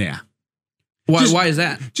 Really? Yeah. Why is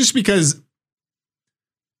that? Just because,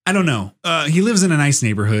 I don't know. He lives in a nice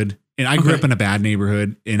neighborhood. And I grew up in a bad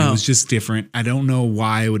neighborhood, and it was just different. I don't know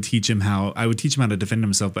why I would teach him how to defend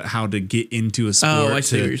himself, but how to get into a sport. Oh, I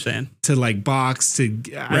see what you're saying. To like box, I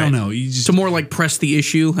don't know. You just to more like press the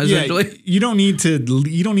issue. Essentially, yeah, you don't need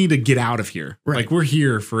to get out of here. Right. Like we're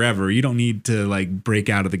here forever. You don't need to like break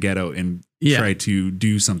out of the ghetto and try to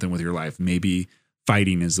do something with your life. Maybe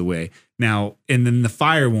fighting is the way now, and then the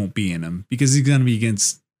fire won't be in him because he's going to be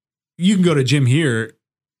against. You can go to gym here,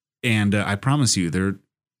 and I promise you,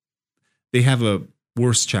 they have a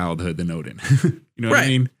worse childhood than Odin. You know what I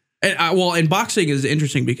mean? And, and boxing is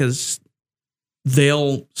interesting because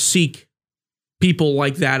they'll seek people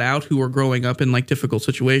like that out who are growing up in like difficult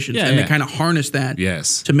situations. And they kind of harness that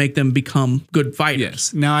to make them become good fighters.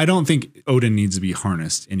 Yes. Now, I don't think Odin needs to be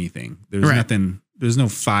harnessed anything. There's nothing, there's no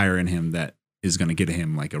fire in him that is going to get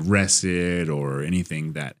him like arrested or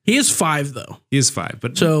anything that. He is 5 though. He is 5.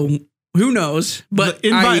 But so who knows? But the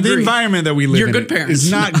environment that we live in good parents.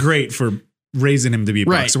 is not great for raising him to be a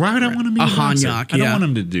boxer. Why would I want him to be a boxer? Hanyak, I don't want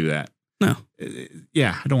him to do that. No.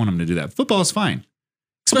 I don't want him to do that. Football is fine.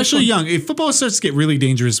 Especially young. If football starts to get really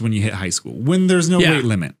dangerous when you hit high school, when there's no weight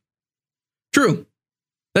limit. True.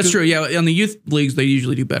 That's true. Yeah. On the youth leagues, they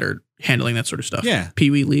usually do better handling that sort of stuff. Yeah.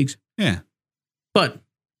 Pee-wee leagues. Yeah. But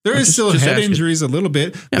there is still head injuries a little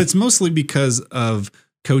bit, but it's mostly because of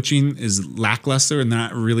coaching is lackluster and they're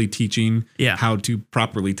not really teaching how to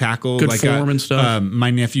properly tackle. Good form and stuff.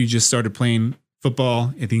 My nephew just started playing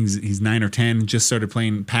football. I think he's 9 or 10, just started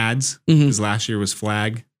playing pads. His last year was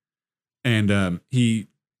flag. And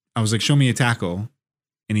I was like, show me a tackle.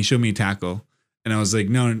 And he showed me a tackle. And I was like,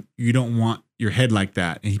 no, you don't want your head like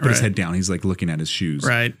that. And he put his head down. He's like looking at his shoes.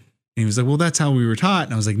 Right. And he was like, well, that's how we were taught.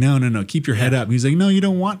 And I was like, no, keep your head up. And he's like, no, you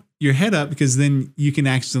don't want your head up because then you can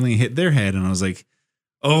accidentally hit their head. And I was like,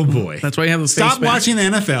 oh boy. That's why you have a Stop watching the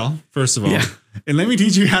NFL, first of all. And let me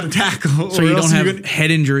teach you how to tackle. So you don't have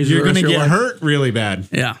head injuries. You're going to get hurt really bad.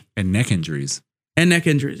 Yeah. And neck injuries.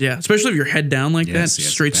 Yeah. Especially if you're head down like that,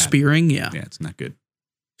 straight spearing. Yeah. Yeah, it's not good.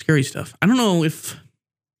 Scary stuff. I don't know if,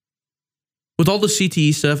 with all the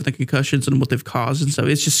CTE stuff and the concussions and what they've caused and stuff,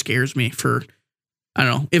 it just scares me for, I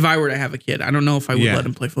don't know, if I were to have a kid, I don't know if I would let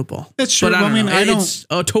him play football. That's true. But it's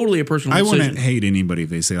totally a personal decision. I wouldn't hate anybody if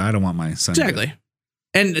they say, I don't want my son. Exactly.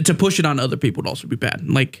 And to push it on other people would also be bad.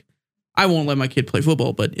 Like, I won't let my kid play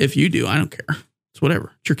football, but if you do, I don't care. It's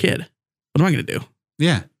whatever. It's your kid. What am I going to do?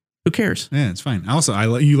 Yeah. Who cares? Yeah, it's fine. Also,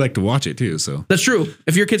 you like to watch it too, so that's true.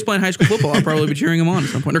 If your kid's playing high school football, I'll probably be cheering them on at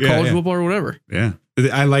some point, or college football or whatever. Yeah,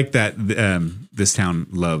 I like that. This town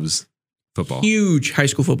loves football. Huge high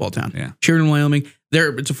school football town. Yeah, Sheridan, Wyoming.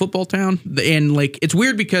 It's a football town, and like it's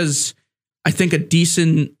weird because I think a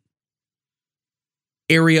decent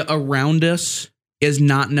area around us is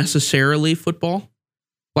not necessarily football.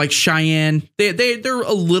 Like Cheyenne, they're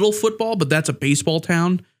a little football, but that's a baseball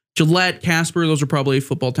town. Gillette, Casper, those are probably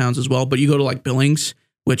football towns as well. But you go to like Billings,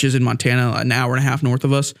 which is in Montana, an hour and a half north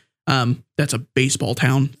of us. That's a baseball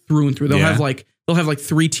town through and through. They'll have like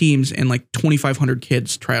 3 teams and like 2,500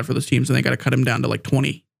 kids try out for those teams, and they got to cut them down to like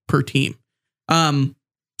 20 per team.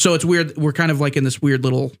 So it's weird. We're kind of like in this weird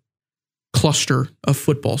little cluster of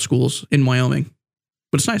football schools in Wyoming.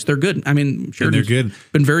 But it's nice. They're good. I mean, they're good.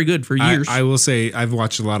 Been very good for years. I will say I've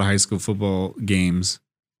watched a lot of high school football games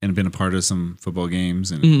and been a part of some football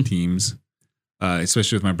games and teams,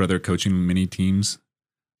 especially with my brother coaching mini teams.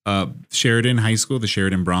 Sheridan High School, the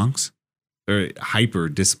Sheridan Bronx, they're hyper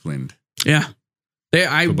disciplined. Yeah,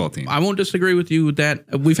 football team. I won't disagree with you with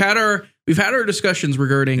that. We've had our discussions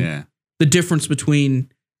regarding the difference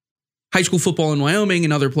between high school football in Wyoming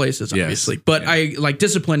and other places, obviously. Yes. But I like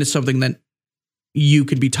discipline is something that you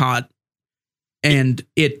can be taught and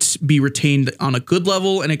it be retained on a good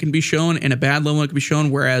level, and it can be shown, and a bad level it can be shown.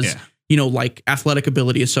 Whereas, like athletic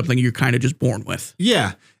ability is something you're kind of just born with.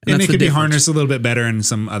 Yeah. And it could be harnessed a little bit better in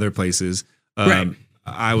some other places. Right.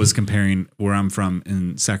 I was comparing where I'm from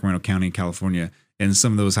in Sacramento County, California, and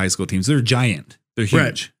some of those high school teams, they're giant. They're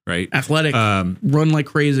huge, right? Athletic, run like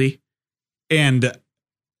crazy. And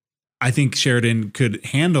I think Sheridan could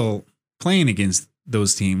handle playing against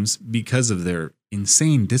those teams because of their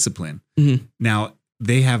insane discipline. Mm-hmm. Now,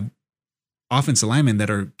 they have offensive linemen that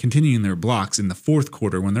are continuing their blocks in the fourth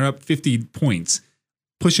quarter when they're up 50 points,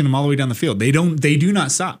 pushing them all the way down the field. They do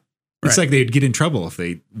not stop. It's like they'd get in trouble if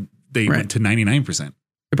they went to 99%.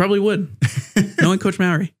 They probably would. Knowing Coach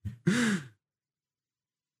Mowry.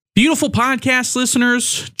 Beautiful podcast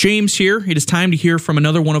listeners, James here. It is time to hear from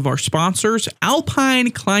another one of our sponsors,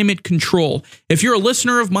 Alpine Climate Control. If you're a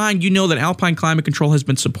listener of mine, you know that Alpine Climate Control has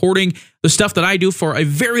been supporting the stuff that I do for a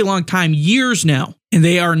very long time, years now. And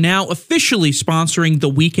they are now officially sponsoring the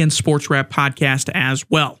Weekend Sports Wrap podcast as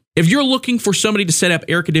well. If you're looking for somebody to set up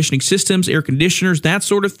air conditioning systems, air conditioners, that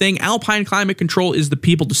sort of thing, Alpine Climate Control is the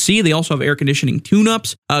people to see. They also have air conditioning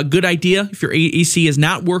tune-ups. A good idea if your AC is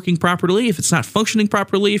not working properly, if it's not functioning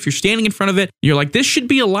properly, if you're standing in front of it, you're like, this should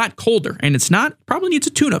be a lot colder, and it's not, probably needs a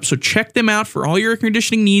tune-up. So check them out for all your air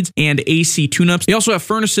conditioning needs and AC tune-ups. They also have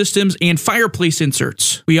furnace systems and fireplace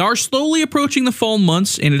inserts. We are slowly approaching the fall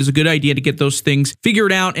months, and it is a good idea to get those things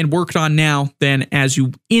figured out and worked on now than as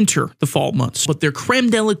you enter the fall months. But they're creme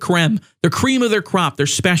de la creme, the cream of their crop, their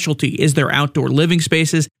specialty is their outdoor living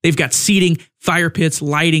spaces. They've got seating, fire pits,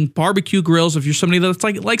 lighting, barbecue grills. If you're somebody that's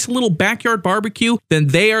likes a little backyard barbecue, then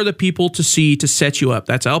they are the people to see to set you up.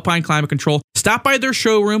 That's Alpine Climate Control. Stop by their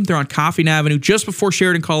showroom. They're on Coffeen Avenue, just before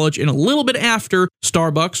Sheridan College and a little bit after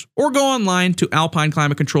Starbucks, or go online to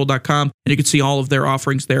alpineclimatecontrol.com and you can see all of their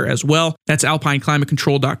offerings there as well. That's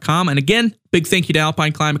alpineclimatecontrol.com. And again, big thank you to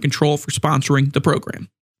Alpine Climate Control for sponsoring the program.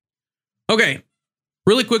 Okay.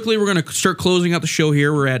 Really quickly, we're going to start closing out the show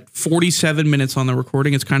here. We're at 47 minutes on the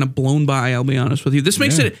recording. It's kind of blown by, I'll be honest with you. This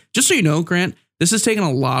makes it, just so you know, Grant, this has taken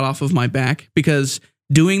a lot off of my back because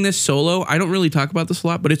doing this solo, I don't really talk about this a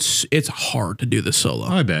lot, but it's hard to do this solo.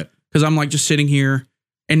 I bet. Because I'm like just sitting here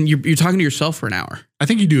and you're talking to yourself for an hour. I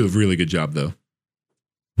think you do a really good job, though.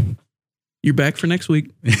 You're back for next week.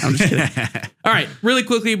 I'm just kidding. All right. Really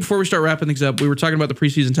quickly, before we start wrapping things up, we were talking about the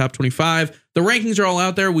preseason top 25. The rankings are all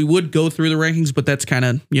out there. We would go through the rankings, but that's kind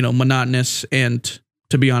of, monotonous. And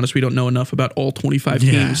to be honest, we don't know enough about all 25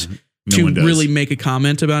 teams to really make a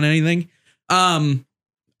comment about anything.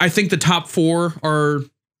 I think the top 4 are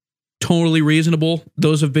totally reasonable.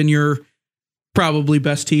 Those have been your probably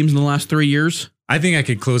best teams in the last 3 years. I think I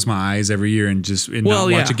could close my eyes every year and just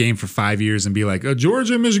not watch a game for 5 years and be like,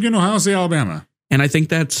 Georgia, Michigan, Ohio State, Alabama. And I think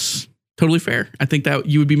that's totally fair. I think that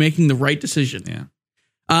you would be making the right decision. Yeah.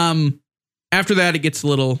 After that, it gets a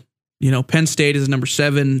little, Penn State is number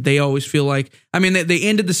 7. They always feel like, they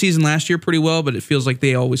ended the season last year pretty well, but it feels like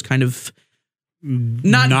they always kind of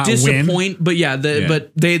not disappoint, win.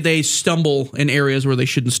 But they stumble in areas where they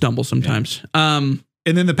shouldn't stumble sometimes. Yeah.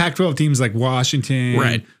 And then the Pac-12 teams like Washington,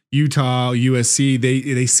 right, Utah, USC,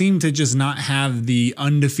 they seem to just not have the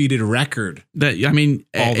undefeated record.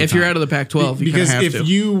 If you're out of the Pac-12, because if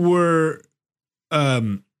you were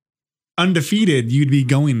undefeated, you'd be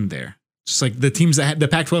going there. Just like the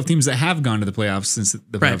Pac-12 teams that have gone to the playoffs since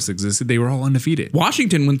the playoffs existed, they were all undefeated.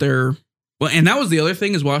 Washington went there Well, and that was the other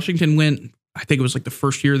thing is Washington went, I think it was like the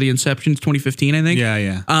first year of the inception, 2015, I think.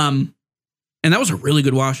 Yeah. And that was a really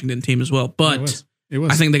good Washington team as well. But it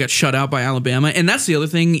was. I think they got shut out by Alabama. And that's the other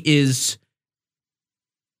thing is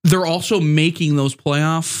they're also making those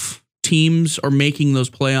playoff teams or making those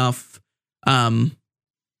playoff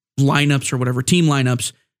lineups or whatever, team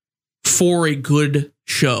lineups for a good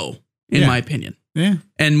show, in my opinion. Yeah.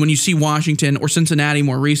 And when you see Washington or Cincinnati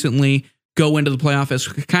more recently go into the playoff as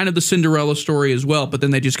kind of the Cinderella story as well, but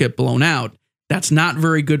then they just get blown out, that's not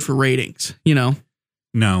very good for ratings, you know?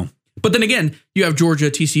 No. But then again, you have Georgia,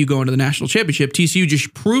 TCU going to the national championship. TCU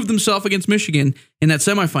just proved themselves against Michigan in that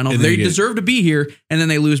semifinal. They deserve to be here, and then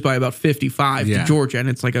they lose by about 55 to Georgia. And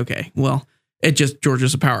it's like, okay, well,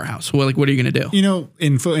 Georgia's a powerhouse. Well, like, what are you going to do? You know,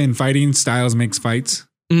 in fighting, styles makes fights.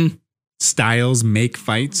 Mm. Styles make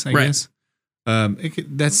fights, I guess. That's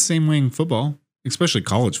the same way in football, especially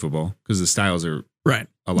college football, because the styles are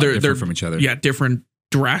a lot different from each other. Yeah, different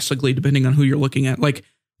drastically depending on who you're looking at. Like,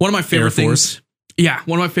 one of my favorite things. Yeah,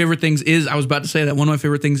 one of my favorite things is, I was about to say that, one of my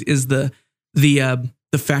favorite things is the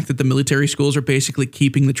fact that the military schools are basically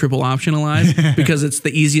keeping the triple option alive because it's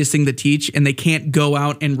the easiest thing to teach, and they can't go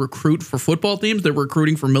out and recruit for football teams. They're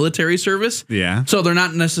recruiting for military service. Yeah. So they're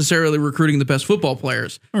not necessarily recruiting the best football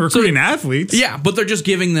players. Or recruiting athletes. Yeah, but they're just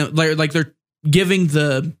giving they're giving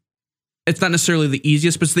it's not necessarily the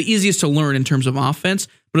easiest, but it's the easiest to learn in terms of offense,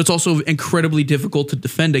 but it's also incredibly difficult to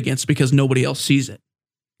defend against because nobody else sees it.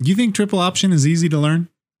 You think triple option is easy to learn?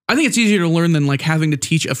 I think it's easier to learn than like having to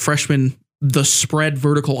teach a freshman the spread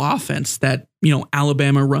vertical offense that, you know,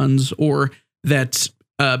 Alabama runs or that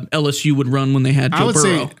LSU would run when they had Joe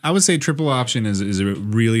Burrow. I would say triple option is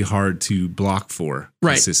really hard to block for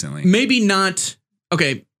consistently. Maybe not.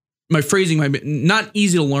 Okay, my phrasing might be not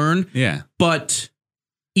easy to learn. Yeah, but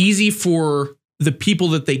easy for the people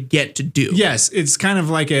that they get to do. Yes, it's kind of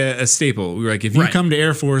like a staple. Like if you come to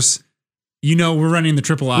Air Force, you know we're running the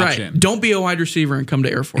triple option. Right. Don't be a wide receiver and come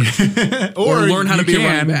to Air Force. or learn how to be a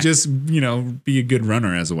running back. Just, you know, be a good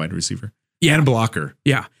runner as a wide receiver. Yeah. And a blocker.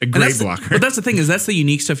 Yeah. A great blocker. But that's the thing, is that's the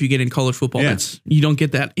unique stuff you get in college football. Yeah. You don't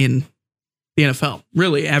get that in the NFL,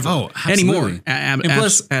 really, ever. Oh, anymore. And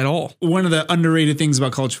plus, at all. One of the underrated things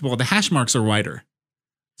about college football, the hash marks are wider.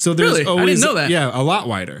 So there's always, I didn't know that. Yeah, a lot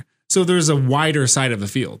wider. So there's a wider side of the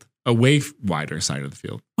field. A way wider side of the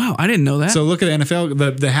field. Wow, I didn't know that. So look at the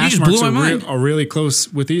NFL. The hash marks are really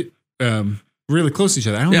close with really close to each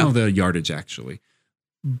other. I don't know the yardage actually,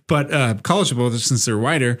 but college football, since they're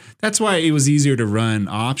wider, that's why it was easier to run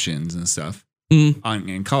options and stuff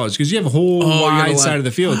in college, because you have a whole wide side of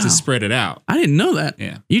the field to spread it out. I didn't know that.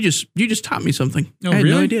 Yeah, you just taught me something. Oh, I had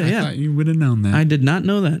really? no idea. I thought you would have known that. I did not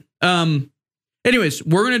know that. Anyways,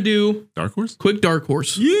 we're gonna do dark horse. Quick dark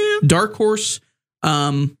horse. Yeah, dark horse.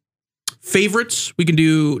 Favorites, we can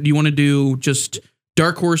do. Do you want to do just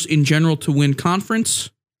dark horse in general to win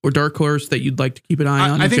conference, or dark horse that you'd like to keep an eye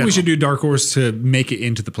on? I think we should do dark horse to make it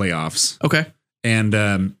into the playoffs. Okay.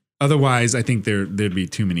 And otherwise, I think there'd be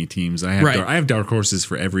too many teams. I have dark horses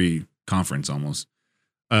for every conference almost.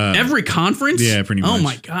 Every conference? Yeah, pretty much. Oh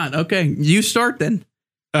my God. Okay, you start then.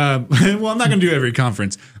 Well, I'm not going to do every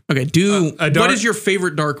conference. Okay. What is your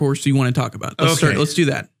favorite dark horse you want to talk about? Let's do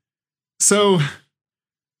that. So.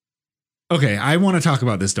 Okay, I want to talk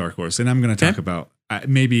about this dark horse, and I'm going to talk about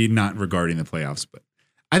maybe not regarding the playoffs, but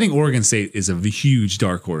I think Oregon State is a huge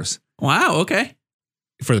dark horse. Wow, okay.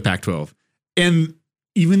 For the Pac-12. And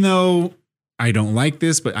even though I don't like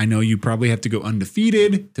this, but I know you probably have to go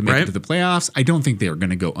undefeated to make it to the playoffs, I don't think they're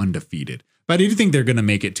going to go undefeated. But I do think they're going to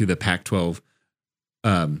make it to the Pac-12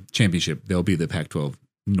 championship. They'll be the Pac-12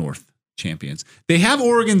 North champions. They have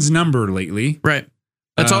Oregon's number lately. Right.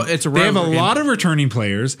 That's all. It's a they have a lot of returning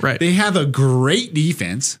players. Right. They have a great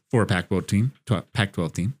defense for a Pac-12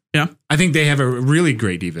 team. Yeah. I think they have a really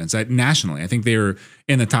great defense nationally. I think they're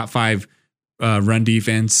in the top 5 run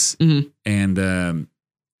defense and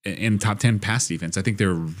in top 10 pass defense. I think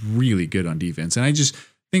they're really good on defense. And I just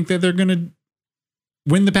think that they're going to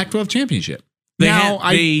win the Pac-12 championship.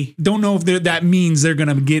 I don't know if that means they're going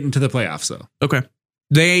to get into the playoffs, though. Okay.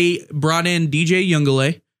 They brought in DJ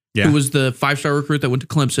Youngale. Yeah. Who was the 5-star recruit that went to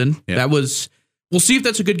Clemson. Yeah. We'll see if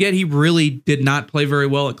that's a good get. He really did not play very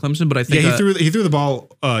well at Clemson, but I think he threw the ball.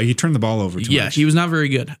 He turned the ball over too much. He was not very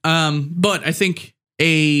good. But I think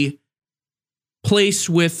a place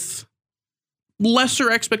with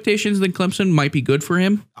lesser expectations than Clemson might be good for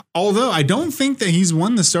him. Although I don't think that he's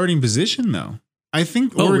won the starting position though. I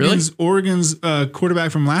think Oregon's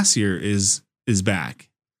quarterback from last year is back,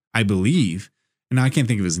 I believe. And I can't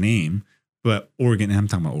think of his name. But Oregon, I'm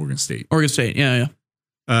talking about Oregon State. Oregon State, yeah.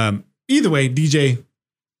 Either way, DJ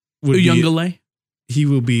Youngale. He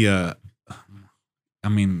will be I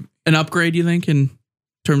mean, an upgrade, you think, in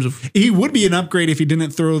terms of he would be an upgrade if he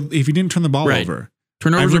didn't turn the ball over.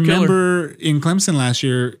 Turnovers I remember in Clemson last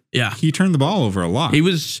year, he turned the ball over a lot. He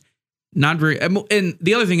was not very, and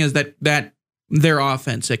the other thing is that their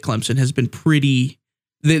offense at Clemson has been pretty.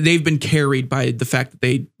 They've been carried by the fact that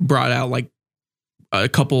they brought out like a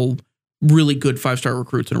couple really good 5-star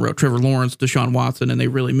recruits in a row, Trevor Lawrence, Deshaun Watson, and they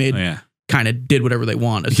really made kind of did whatever they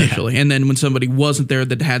want essentially. And then when somebody wasn't there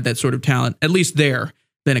that had that sort of talent, at least there,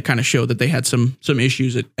 then it kind of showed that they had some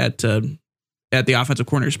issues at the offensive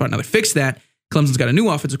coordinator spot. Now they fixed that. Clemson's got a new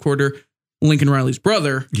offensive coordinator, Lincoln Riley's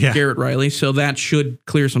brother, Garrett Riley, so that should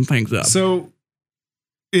clear some things up. So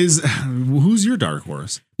who's your dark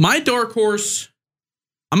horse? My dark horse,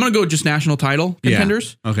 I'm going to go just national title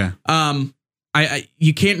contenders. Yeah. Okay.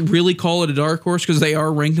 You can't really call it a dark horse because they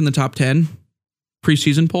are ranked in the top 10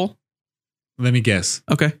 preseason poll. Let me guess.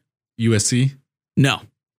 Okay. USC? No.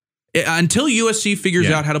 Until USC figures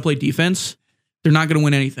out how to play defense, they're not going to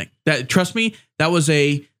win anything. Trust me, that was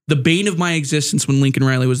the bane of my existence when Lincoln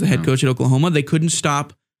Riley was the head coach at Oklahoma. They couldn't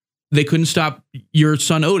stop your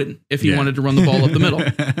son Odin if he wanted to run the ball up the middle.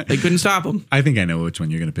 They couldn't stop him. I think I know which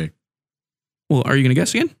one you're going to pick. Well, are you going to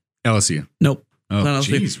guess again? LSU. Nope. Oh,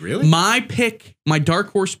 jeez, really? My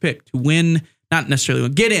dark horse pick to win, not necessarily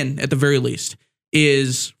win, get in at the very least,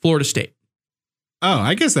 is Florida State. Oh,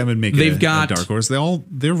 I guess that would make it a dark horse.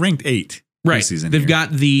 They're ranked 8. Right. They've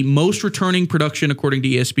got the most returning production according to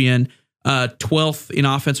ESPN, 12th in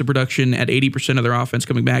offensive production at 80% of their offense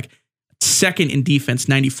coming back. Second in defense,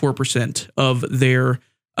 94% of their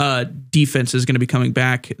defense is going to be coming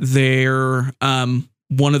back. They're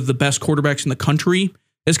one of the best quarterbacks in the country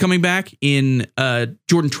is coming back in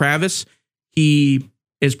Jordan Travis. He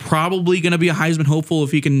is probably going to be a Heisman hopeful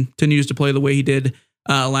if he continues to play the way he did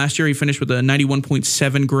last year. He finished with a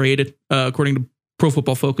 91.7 grade according to Pro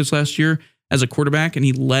Football Focus last year as a quarterback, and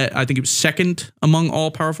I think he was second among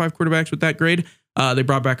all Power 5 quarterbacks with that grade. They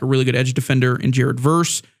brought back a really good edge defender in Jared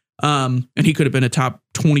Verse, and he could have been a top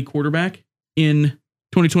 20 quarterback in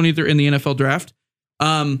 2020 in the NFL draft.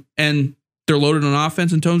 And they're loaded on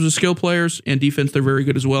offense in terms of skill players, and defense they're very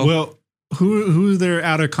good as well. Well, who are their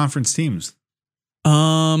out of conference teams?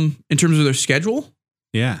 In terms of their schedule?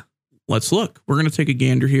 Yeah. Let's look. We're going to take a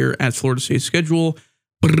gander here at Florida State's schedule.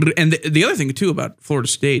 And the other thing, too, about Florida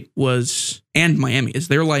State and Miami is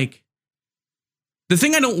they're like, the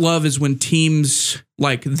thing I don't love is when teams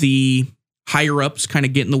like the higher ups kind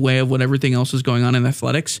of get in the way of what everything else is going on in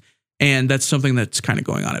athletics. And that's something that's kind of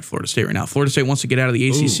going on at Florida State right now. Florida State wants to get out of the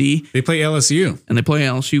ACC. Ooh, they play LSU. And they play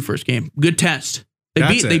LSU first game. Good test.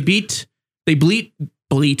 They beat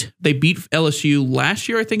LSU last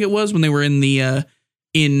year, I think it was, when they were in the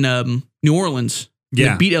New Orleans.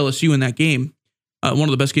 Yeah. They beat LSU in that game. One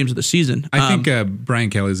of the best games of the season. I think Brian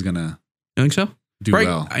Kelly's going to do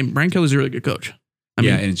well. Brian Kelly's a really good coach. And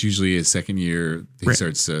it's usually his second year. He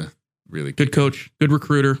starts to really good coach, good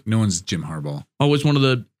recruiter. No one's Jim Harbaugh. Always one of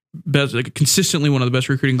the best, consistently one of the best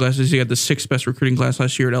recruiting classes. He got the 6th best recruiting class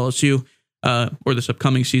last year at LSU, or this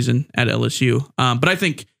upcoming season at LSU. But I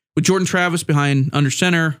think with Jordan Travis behind under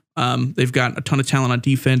center, they've got a ton of talent on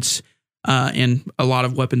defense. And a lot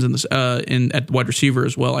of weapons at wide receiver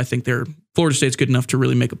as well. I think Florida State's good enough to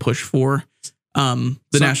really make a push for the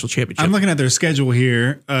national championship. I'm looking at their schedule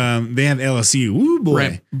here. They have LSU. Woo, boy.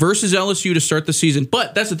 Right. Versus LSU to start the season.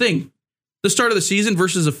 But that's the thing. The start of the season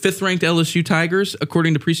versus a 5th-ranked LSU Tigers,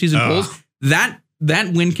 according to preseason polls, that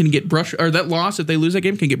win can get brushed, or that loss, if they lose that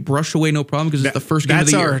game, can get brushed away no problem because it's the first game of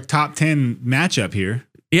the year. That's our top 10 matchup here.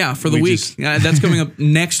 Yeah, for the week. That's coming up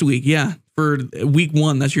next week. Yeah. For week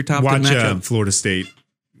 1, that's your top 10 matchup. Watch Florida State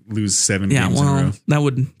lose 7 games in a row. That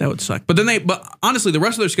would suck. But honestly, the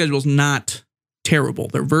rest of their schedule is not terrible.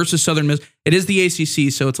 They're versus Southern Miss. It is the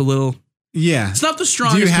ACC, so it's a little. Yeah, it's not the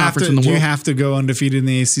strongest conference in the world. Do you have to go undefeated in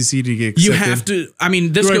the ACC to get accepted? You have to. I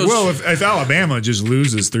mean, this goes. Well, if Alabama just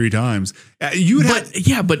loses 3 times,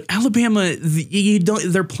 but Alabama,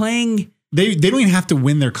 they're playing. They don't even have to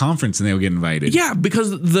win their conference and they'll get invited. Yeah,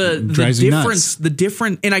 because the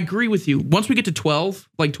difference, and I agree with you. Once we get to 12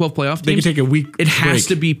 playoff teams, they can take a week. It has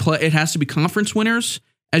to be conference winners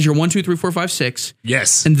as your 1, 2, 3, 4, 5, 6.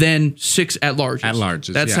 Yes, and then 6 at large. At large.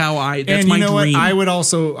 That's how I. That's and my you know dream. What? I would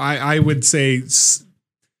also. I would say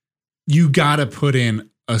you got to put in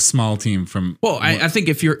a small team from. Well, I think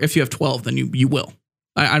if you have 12, then you will.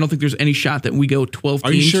 I don't think there's any shot that we go 12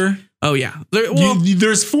 teams. Are you sure? Oh, yeah.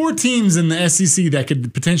 There's 4 teams in the SEC that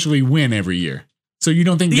could potentially win every year. So you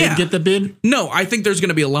don't think they'd get the bid? No, I think there's going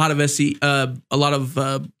to be a lot of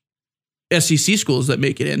SEC schools that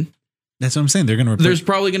make it in. That's what I'm saying. They're going to. There's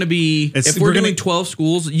probably going to be, if we're doing 12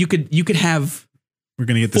 schools, you could have We're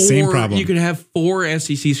going to get the same problem. You could have 4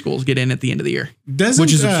 SEC schools get in at the end of the year,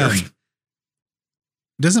 which is absurd.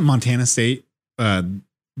 Doesn't Montana State,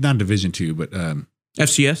 not Division II, but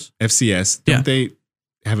FCS, don't they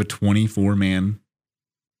have a 24-man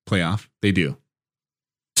playoff? They do.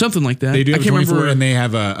 Something like that. They do have I can't 24, remember, and they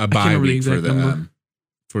have a bye week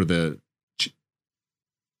for the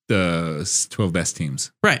 12 best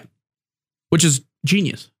teams. Right. Which is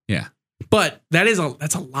genius. Yeah. But that's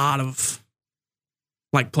a lot of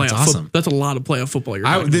like playoff. That's awesome. That's a lot of playoff football.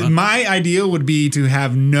 My ideal would be to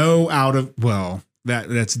have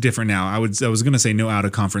that's different now. I was going to say no out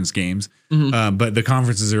of conference games, but the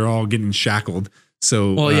conferences are all getting shackled.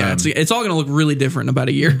 So, it's all going to look really different in about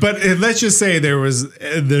a year. But let's just say there was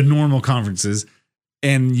the normal conferences,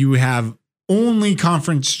 and you have only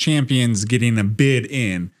conference champions getting a bid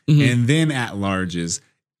in, and then at larges,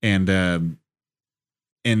 and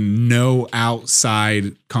no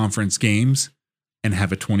outside conference games, and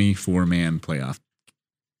have a 24-man playoff.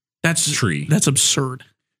 That's absurd.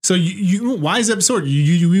 So why is that absurd?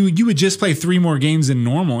 You would just play 3 more games than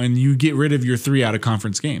normal, and you get rid of your 3 out of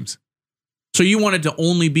conference games. So you wanted to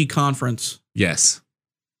only be conference? Yes.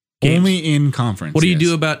 Games. Only in conference. What do you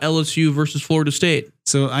do about LSU versus Florida State?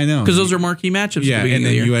 So I know. Because those are marquee matchups. Yeah, and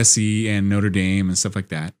then USC and Notre Dame and stuff like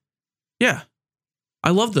that. Yeah.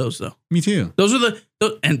 I love those, though. Me too. Those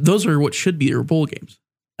are what should be your bowl games.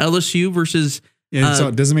 LSU versus...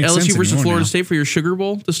 it doesn't make sense LSU versus Florida now. State for your Sugar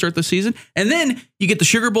Bowl to start the season. And then you get the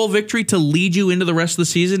Sugar Bowl victory to lead you into the rest of the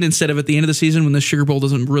season instead of at the end of the season when the Sugar Bowl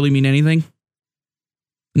doesn't really mean anything.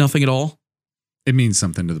 Nothing at all. It means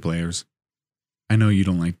something to the players. I know you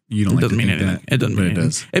don't like to think that. It doesn't mean anything. It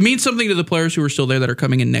does. It means something to the players who are still there that are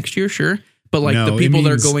coming in next year, sure. But the people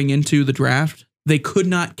that are going into the draft, they could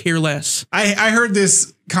not care less. I heard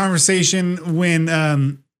this conversation when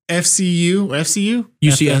UCF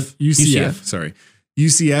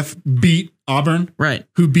beat Auburn, right?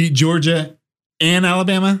 Who beat Georgia and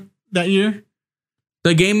Alabama that year.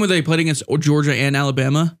 The game where they played against Georgia and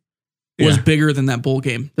Alabama was bigger than that bowl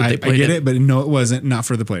game that they played. I get it, but no, it wasn't. Not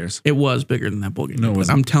for the players. It was bigger than that bowl game. No, it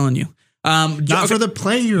wasn't. I'm telling you. Not for the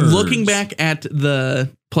players. Looking back at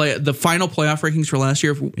the final playoff rankings for last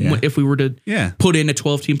year, if we were to put in a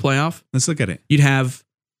 12-team playoff, let's look at it. You'd have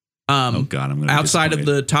I'm going to outside of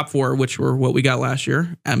the top 4, which were what we got last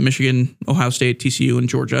year at Michigan, Ohio State, TCU, and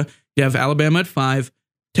Georgia. You have Alabama at 5,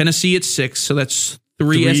 Tennessee at 6, so that's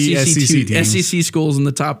 3 SEC schools in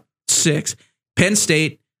the top 6. Penn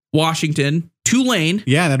State, Washington, Tulane.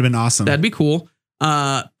 Yeah, that'd have been awesome. That'd be cool.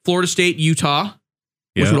 Florida State, Utah,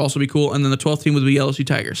 which would also be cool. And then the 12th team would be LSU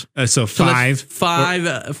Tigers. So 5.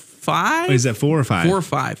 5? Is that 4 or 5? 4 or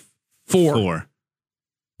 5? 4.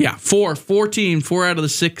 Yeah, 4 teams, 4 out of the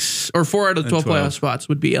 6 or 4 out of the 12 playoff spots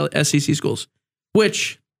would be SEC schools,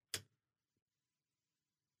 which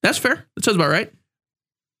that's fair. That sounds about right.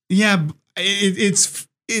 Yeah, it's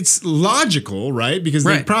logical, right? Because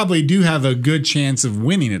they probably do have a good chance of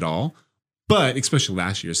winning it all, but especially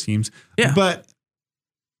last year's teams. Yeah, but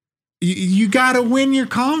you got to win your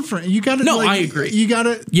conference. You got to. No, I agree.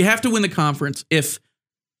 You have to win the conference. If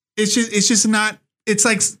it's just not. It's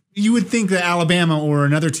like. You would think that Alabama or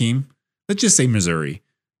another team, let's just say Missouri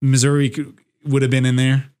would have been in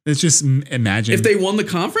there. Let's just imagine. If they won the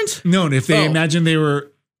conference? No, if they imagine they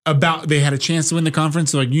had a chance to win the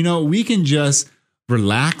conference. So we can just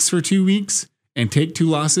relax for 2 weeks and take 2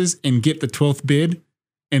 losses and get the 12th bid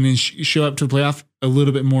and then show up to the playoff a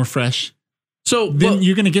little bit more fresh. So then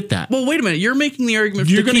you're going to get that. Well, wait a minute. You're making the argument.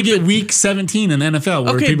 You're going to get week 17 in the NFL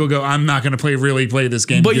where people go, I'm not going to play this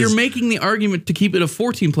game. But you're making the argument to keep it a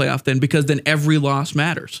 14 playoff then, because then every loss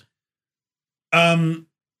matters.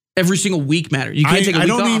 Every single week matters. You can't take a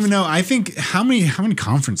week off. I don't even know. I think how many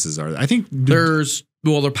conferences are there? I think they're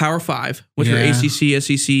Power 5, which are ACC,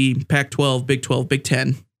 SEC, Pac-12, Big 12, Big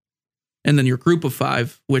 10. And then your group of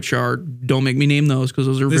 5, which are, don't make me name those because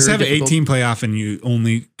those are very difficult. Let's have an 18 playoff and you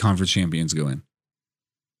only conference champions go in.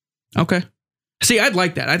 Okay. See, I'd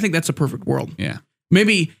like that. I think that's a perfect world. Yeah.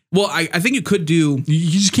 Maybe, I think you could do.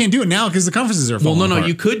 You just can't do it now because the conferences are falling apart.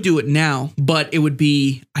 You could do it now, but it would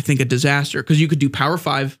be, I think, a disaster because you could do Power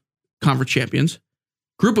 5 conference champions,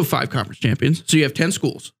 group of 5 conference champions. So you have 10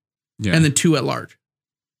 schools and then 2 at large.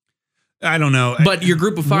 I don't know. But your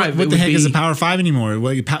group of 5. What the heck is a Power 5 anymore?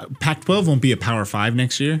 Pac-12 won't be a Power 5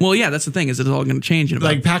 next year. Well, yeah, that's the thing. Is it's all going to change in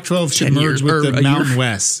about Pac-12 should merge with the Mountain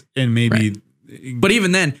West and maybe. Right. But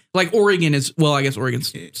even then, Oregon is. Well, I guess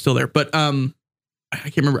Oregon's still there. But I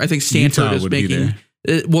can't remember. I think Stanford is making.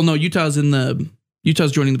 Utah's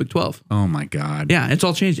joining the Big 12. Oh my God. Yeah, it's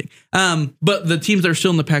all changing. But the teams that are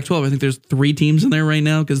still in the Pac-12, I think there's 3 teams in there right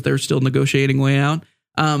now because they're still negotiating way out.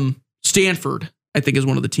 Stanford I think, is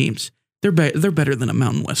one of the teams. They're better than a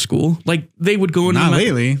Mountain West school. Like they would go into not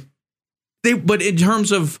lately. But in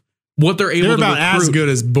terms of what they're able to recruit, as good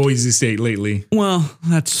as Boise State lately. Well,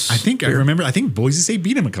 that's I think Boise State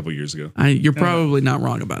beat them a couple years ago. You're probably not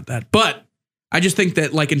wrong about that. But I just think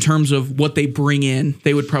that like in terms of what they bring in,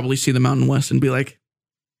 they would probably see the Mountain West and be like,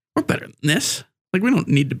 we're better than this. Like we don't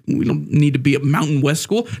need to be a Mountain West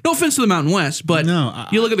school. No offense to the Mountain West, but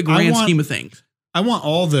you look at the grand scheme of things. I want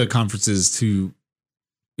all the conferences to,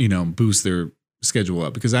 boost their schedule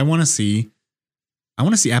up because I want to see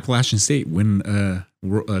Appalachian State win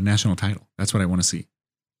a national title. That's what I want to see.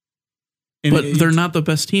 And but they're not the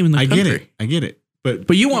best team in the country. I get it.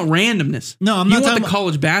 But you want randomness. No, I'm not. You want the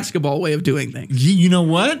college basketball way of doing things. You know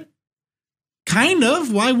what? Kind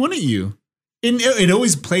of. Why wouldn't you? It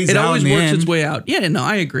always plays out. It always works its way out. Yeah, no,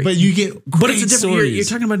 I agree. But you get but it's a different. You're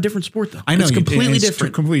talking about a different sport, though. I know it's completely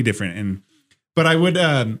different. Completely different. But I would.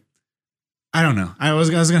 I don't know.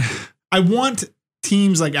 I want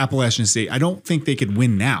teams like Appalachian State. I don't think they could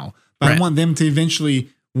win now, but I want them to eventually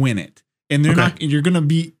win it. And they're not. You're going to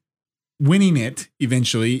be winning it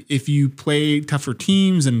eventually if you play tougher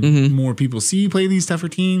teams and more people see you play these tougher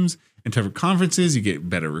teams and tougher conferences. You get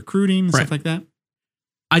better recruiting and stuff like that.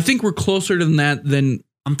 I think we're closer to that than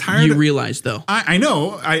I'm tired. You realize, though. I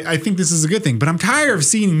know. I think this is a good thing, but I'm tired of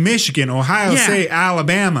seeing Michigan, Ohio State,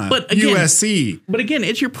 Alabama, USC. But again,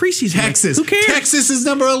 it's your preseason. Texas. Who cares? Texas is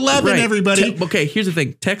number 11, everybody. Okay, here's the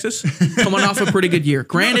thing. Texas, coming off a pretty good year.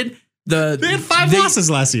 Granted, they had 5 losses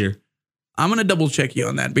last year. I'm going to double check you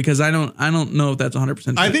on that because I don't know if that's 100%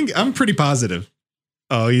 true. I think I'm pretty positive.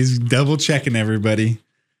 Oh, he's double checking everybody.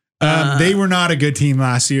 They were not a good team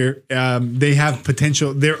last year. They have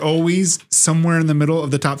potential. They're always somewhere in the middle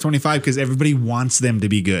of the top 25 because everybody wants them to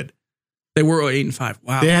be good. They were 8-5.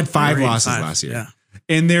 Wow. They had 5 losses last year. Yeah.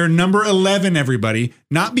 And they're number 11, everybody.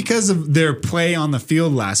 Not because of their play on the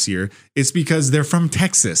field last year. It's because they're from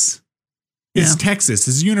Texas. It's Texas.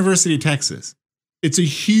 It's University of Texas. It's a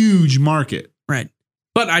huge market. Right.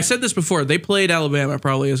 But I said this before. They played Alabama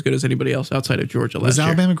probably as good as anybody else outside of Georgia last year. Was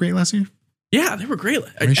Alabama great last year? Yeah, they were great.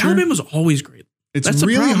 Alabama was always great. That's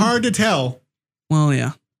really hard to tell. Well,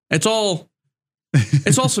 yeah. It's all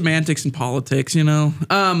semantics and politics, What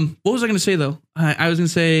was I going to say, though? I was going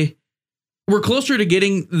to say we're closer to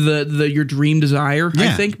getting your dream desire,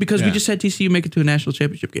 I think, because we just had TCU make it to a national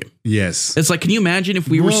championship game. Yes. It's like, can you imagine if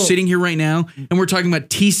we were sitting here right now and we're talking about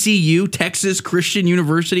TCU, Texas Christian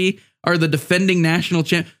University, are the defending national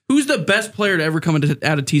champ? Who's the best player to ever come out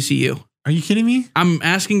of TCU? Are you kidding me? I'm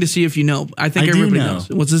asking to see if you know. I think everybody knows.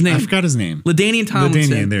 What's his name? I forgot his name. LaDainian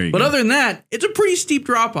Tomlinson. There you go. But other than that, it's a pretty steep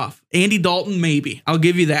drop-off. Andy Dalton, maybe. I'll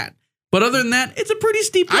give you that. But other than that, it's a pretty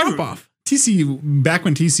steep drop-off. TCU, back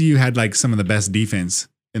when TCU had like some of the best defense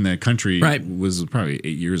in the country, was probably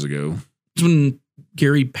 8 years ago. It's when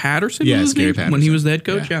Gary Patterson was Gary Patterson. when he was the head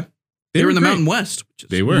coach, They were in the Mountain West, which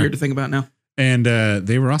is weird to think about now. And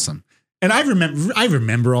they were awesome. And I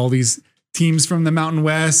remember all these teams from the Mountain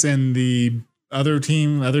West and the other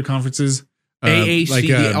conferences. AAC,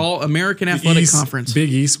 the All American Athletic Conference.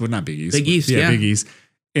 Big East. Well, not Big East. Big East, Big East.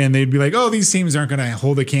 And they'd be like, oh, these teams aren't going to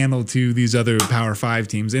hold a candle to these other Power 5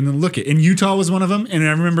 teams. And then and Utah was one of them. And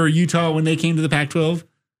I remember Utah when they came to the Pac-12.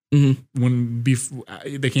 When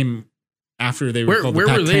they came after they were called the Pac-10.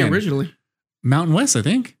 Where were they originally? Mountain West, I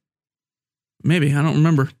think. Maybe. I don't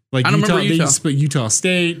remember. Like I don't remember Utah. They split Utah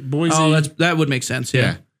State, Boise. Oh, that would make sense.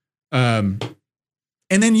 Yeah. And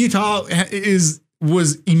then Utah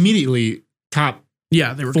was immediately top.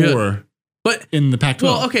 Yeah, they were 4, good. But in the Pac-12.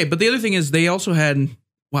 Well, okay, but the other thing is they also had,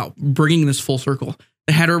 bringing this full circle,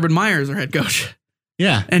 they had Urban Meyer as their head coach.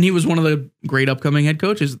 Yeah, and he was one of the great upcoming head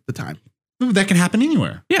coaches at the time. That can happen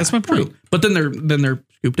anywhere. Yeah, that's my point. True. But then they're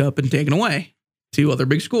scooped up and taken away to other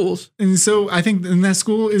big schools. And so I think that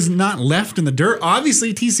school is not left in the dirt.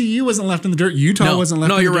 Obviously, TCU wasn't left in the dirt. Utah wasn't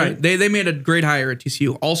left in the dirt. No, you're right. They made a great hire at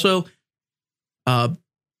TCU. Also,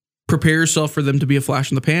 prepare yourself for them to be a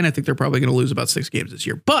flash in the pan. I think they're probably going to lose about 6 games this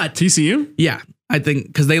year. But TCU? Yeah, I think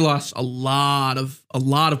because they lost a lot of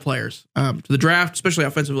players to the draft, especially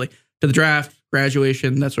offensively, to the draft,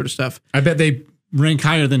 graduation, that sort of stuff. I bet they rank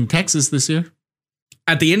higher than Texas this year.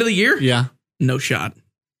 At the end of the year? Yeah. No shot.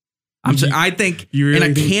 I think, and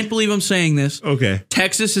I can't believe I'm saying this. Okay.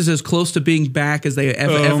 Texas is as close to being back as they have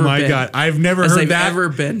ever been. Oh my God. I've never heard that. Ever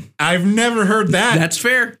been. I've never heard that. That's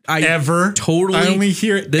fair. I only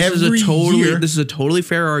hear it this every year. This is a totally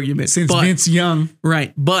fair argument. Since Vince Young.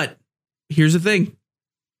 Right. But here's the thing.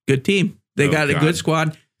 Good team. They got a good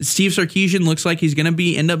squad. Steve Sarkisian looks like he's going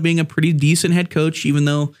to end up being a pretty decent head coach, even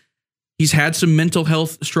though he's had some mental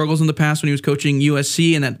health struggles in the past when he was coaching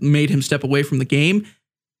USC, and that made him step away from the game.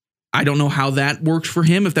 I don't know how that works for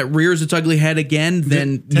him. If that rears its ugly head again,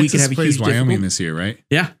 then we could have a huge Wyoming this year, right?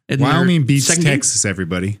 Yeah. Wyoming beats Texas,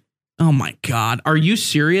 everybody. Oh my God. Are you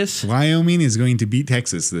serious? Wyoming is going to beat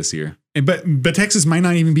Texas this year. But Texas might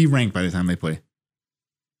not even be ranked by the time they play.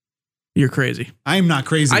 You're crazy. I am not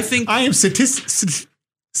crazy. I think I am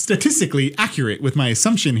statistically accurate with my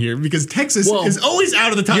assumption here because Texas is always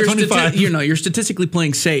out of the top 25. You're statistically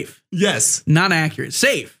playing safe. Yes. Not accurate.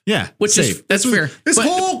 Safe. Yeah. Which is, that's fair. This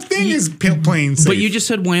whole thing is playing safe. But you just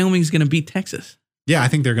said Wyoming's going to beat Texas. Yeah, I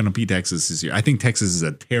think they're going to beat Texas this year. I think Texas is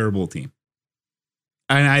a terrible team.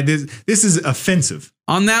 And this is offensive.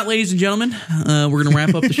 On that, ladies and gentlemen, we're going to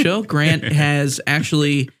wrap up the show. Grant he's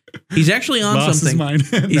actually on Lost something.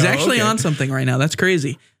 His mind. He's on something right now. That's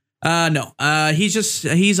crazy.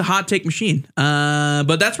 He's a hot take machine.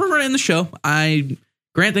 But that's where we're going to end the show.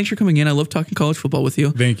 Grant, thanks for coming in. I love talking college football with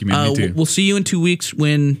you. Thank you, man. Me too. We'll see you in 2 weeks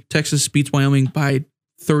when Texas beats Wyoming by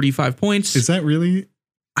 35 points. Is that really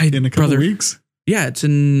in a couple of weeks? Yeah, I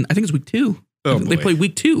think it's week 2. Oh, they play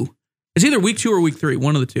week 2. It's either week 2 or week 3,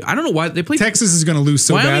 one of the two. I don't know why they play. Texas is going to lose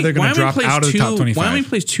so bad they're going to drop out of the top 25. Wyoming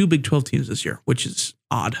plays 2 Big 12 teams this year, which is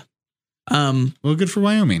odd. Well, good for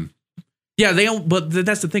Wyoming. Yeah, but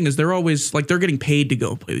that's the thing is they're always they're getting paid to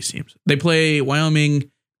go play these teams.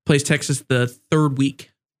 Wyoming plays Texas the 3rd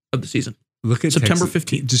week of the season. Look at September Texas.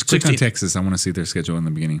 15th. Just click on Texas. I want to see their schedule in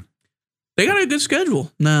the beginning. They got a good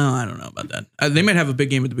schedule. No, I don't know about that. They might have a big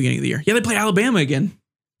game at the beginning of the year. Yeah, they play Alabama again.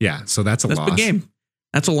 Yeah, so that's a loss. That's a big game.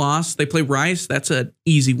 That's a loss. They play Rice. That's an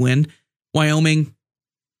easy win. Wyoming.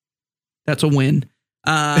 That's a win.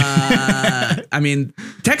 I mean,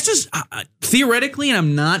 Texas theoretically,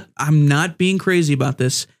 and I'm not being crazy about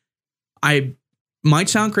this. I might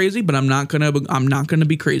sound crazy, but I'm not gonna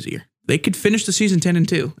be crazier. They could finish the season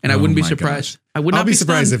 10-2, and I wouldn't be surprised. Gosh. I would not be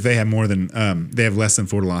surprised stunned. if they have more than they have less than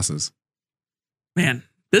 4 losses. Man,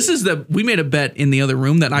 we made a bet in the other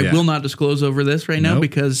room that I will not disclose over this right now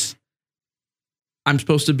because I'm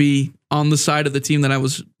supposed to be on the side of the team that I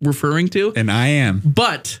was referring to, and I am.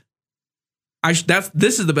 But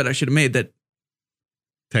this is the bet I should have made. That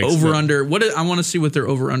over under. I want to see what their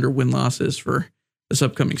over under win loss is for this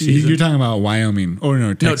upcoming season. You're talking about Wyoming? Oh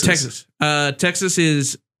no, Texas. No, Texas. Texas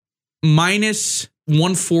is minus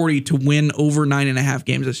 140 to win over 9.5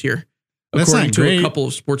 games this year, according to a couple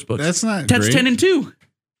of sports books. That's not. That's great. 10-2.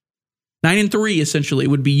 9-3 essentially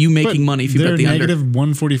would be you making money if you bet the under. Negative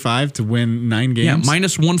 145 to win 9 games. Yeah,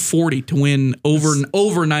 minus 140 to win over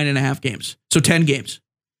 9.5 games. So 10 games.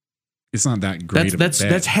 It's not that great.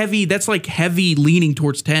 That's heavy. That's like heavy leaning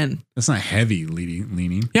towards 10. That's not heavy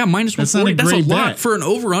leaning. Yeah, minus 140. That's a lot for an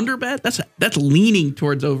over under bet. That's leaning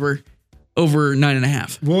towards over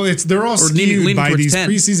 9.5. Well, they're all skewed by these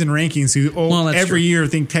preseason rankings who every year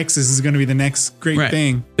think Texas is going to be the next great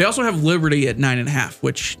thing. They also have Liberty at 9.5,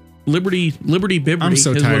 which Liberty Bibberty is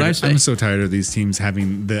what I say. I'm so tired of these teams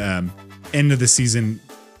having the end of the season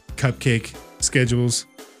cupcake schedules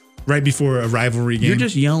right before a rivalry game. You're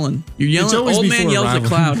just yelling. You're yelling. Old man yells at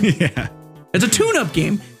cloud. Yeah. It's a tune-up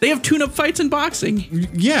game. They have tune-up fights in boxing.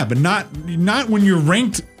 Yeah, but not when you're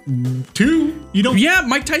ranked 2. You don't. Yeah,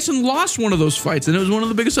 Mike Tyson lost one of those fights, and it was one of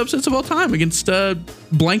the biggest upsets of all time against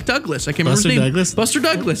blank Douglas. I can't remember his name. Douglas? Buster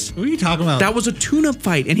Douglas. What are you talking about? That was a tune-up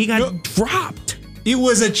fight, and he got dropped. It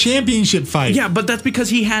was a championship fight. Yeah, but that's because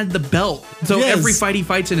he had the belt. So every fight he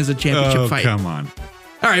fights in is a championship fight. Come on.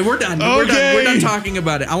 All right, we're done. Okay. We're done talking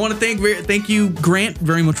about it. I want to thank you, Grant,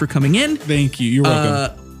 very much for coming in. Thank you. You're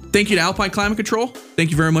welcome. Thank you to Alpine Climate Control.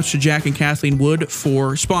 Thank you very much to Jack and Kathleen Wood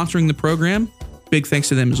for sponsoring the program. Big thanks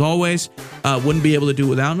to them as always. Wouldn't be able to do it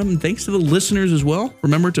without them. And thanks to the listeners as well.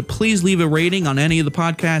 Remember to please leave a rating on any of the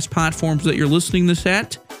podcast platforms that you're listening to this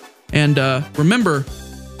at. And remember,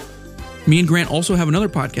 me and Grant also have another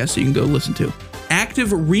podcast that you can go listen to.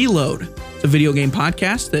 Active Reload. It's a video game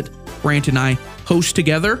podcast that Grant and I host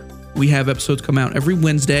together. We have episodes come out every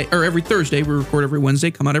Thursday. We record every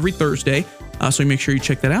Wednesday, come out every Thursday. So make sure you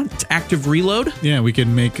check that out. It's Active Reload. Yeah, we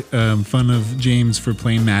can make fun of James for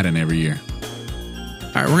playing Madden every year.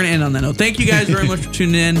 All right, we're going to end on that note. Thank you guys very much for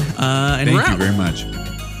tuning in. And Thank you very much.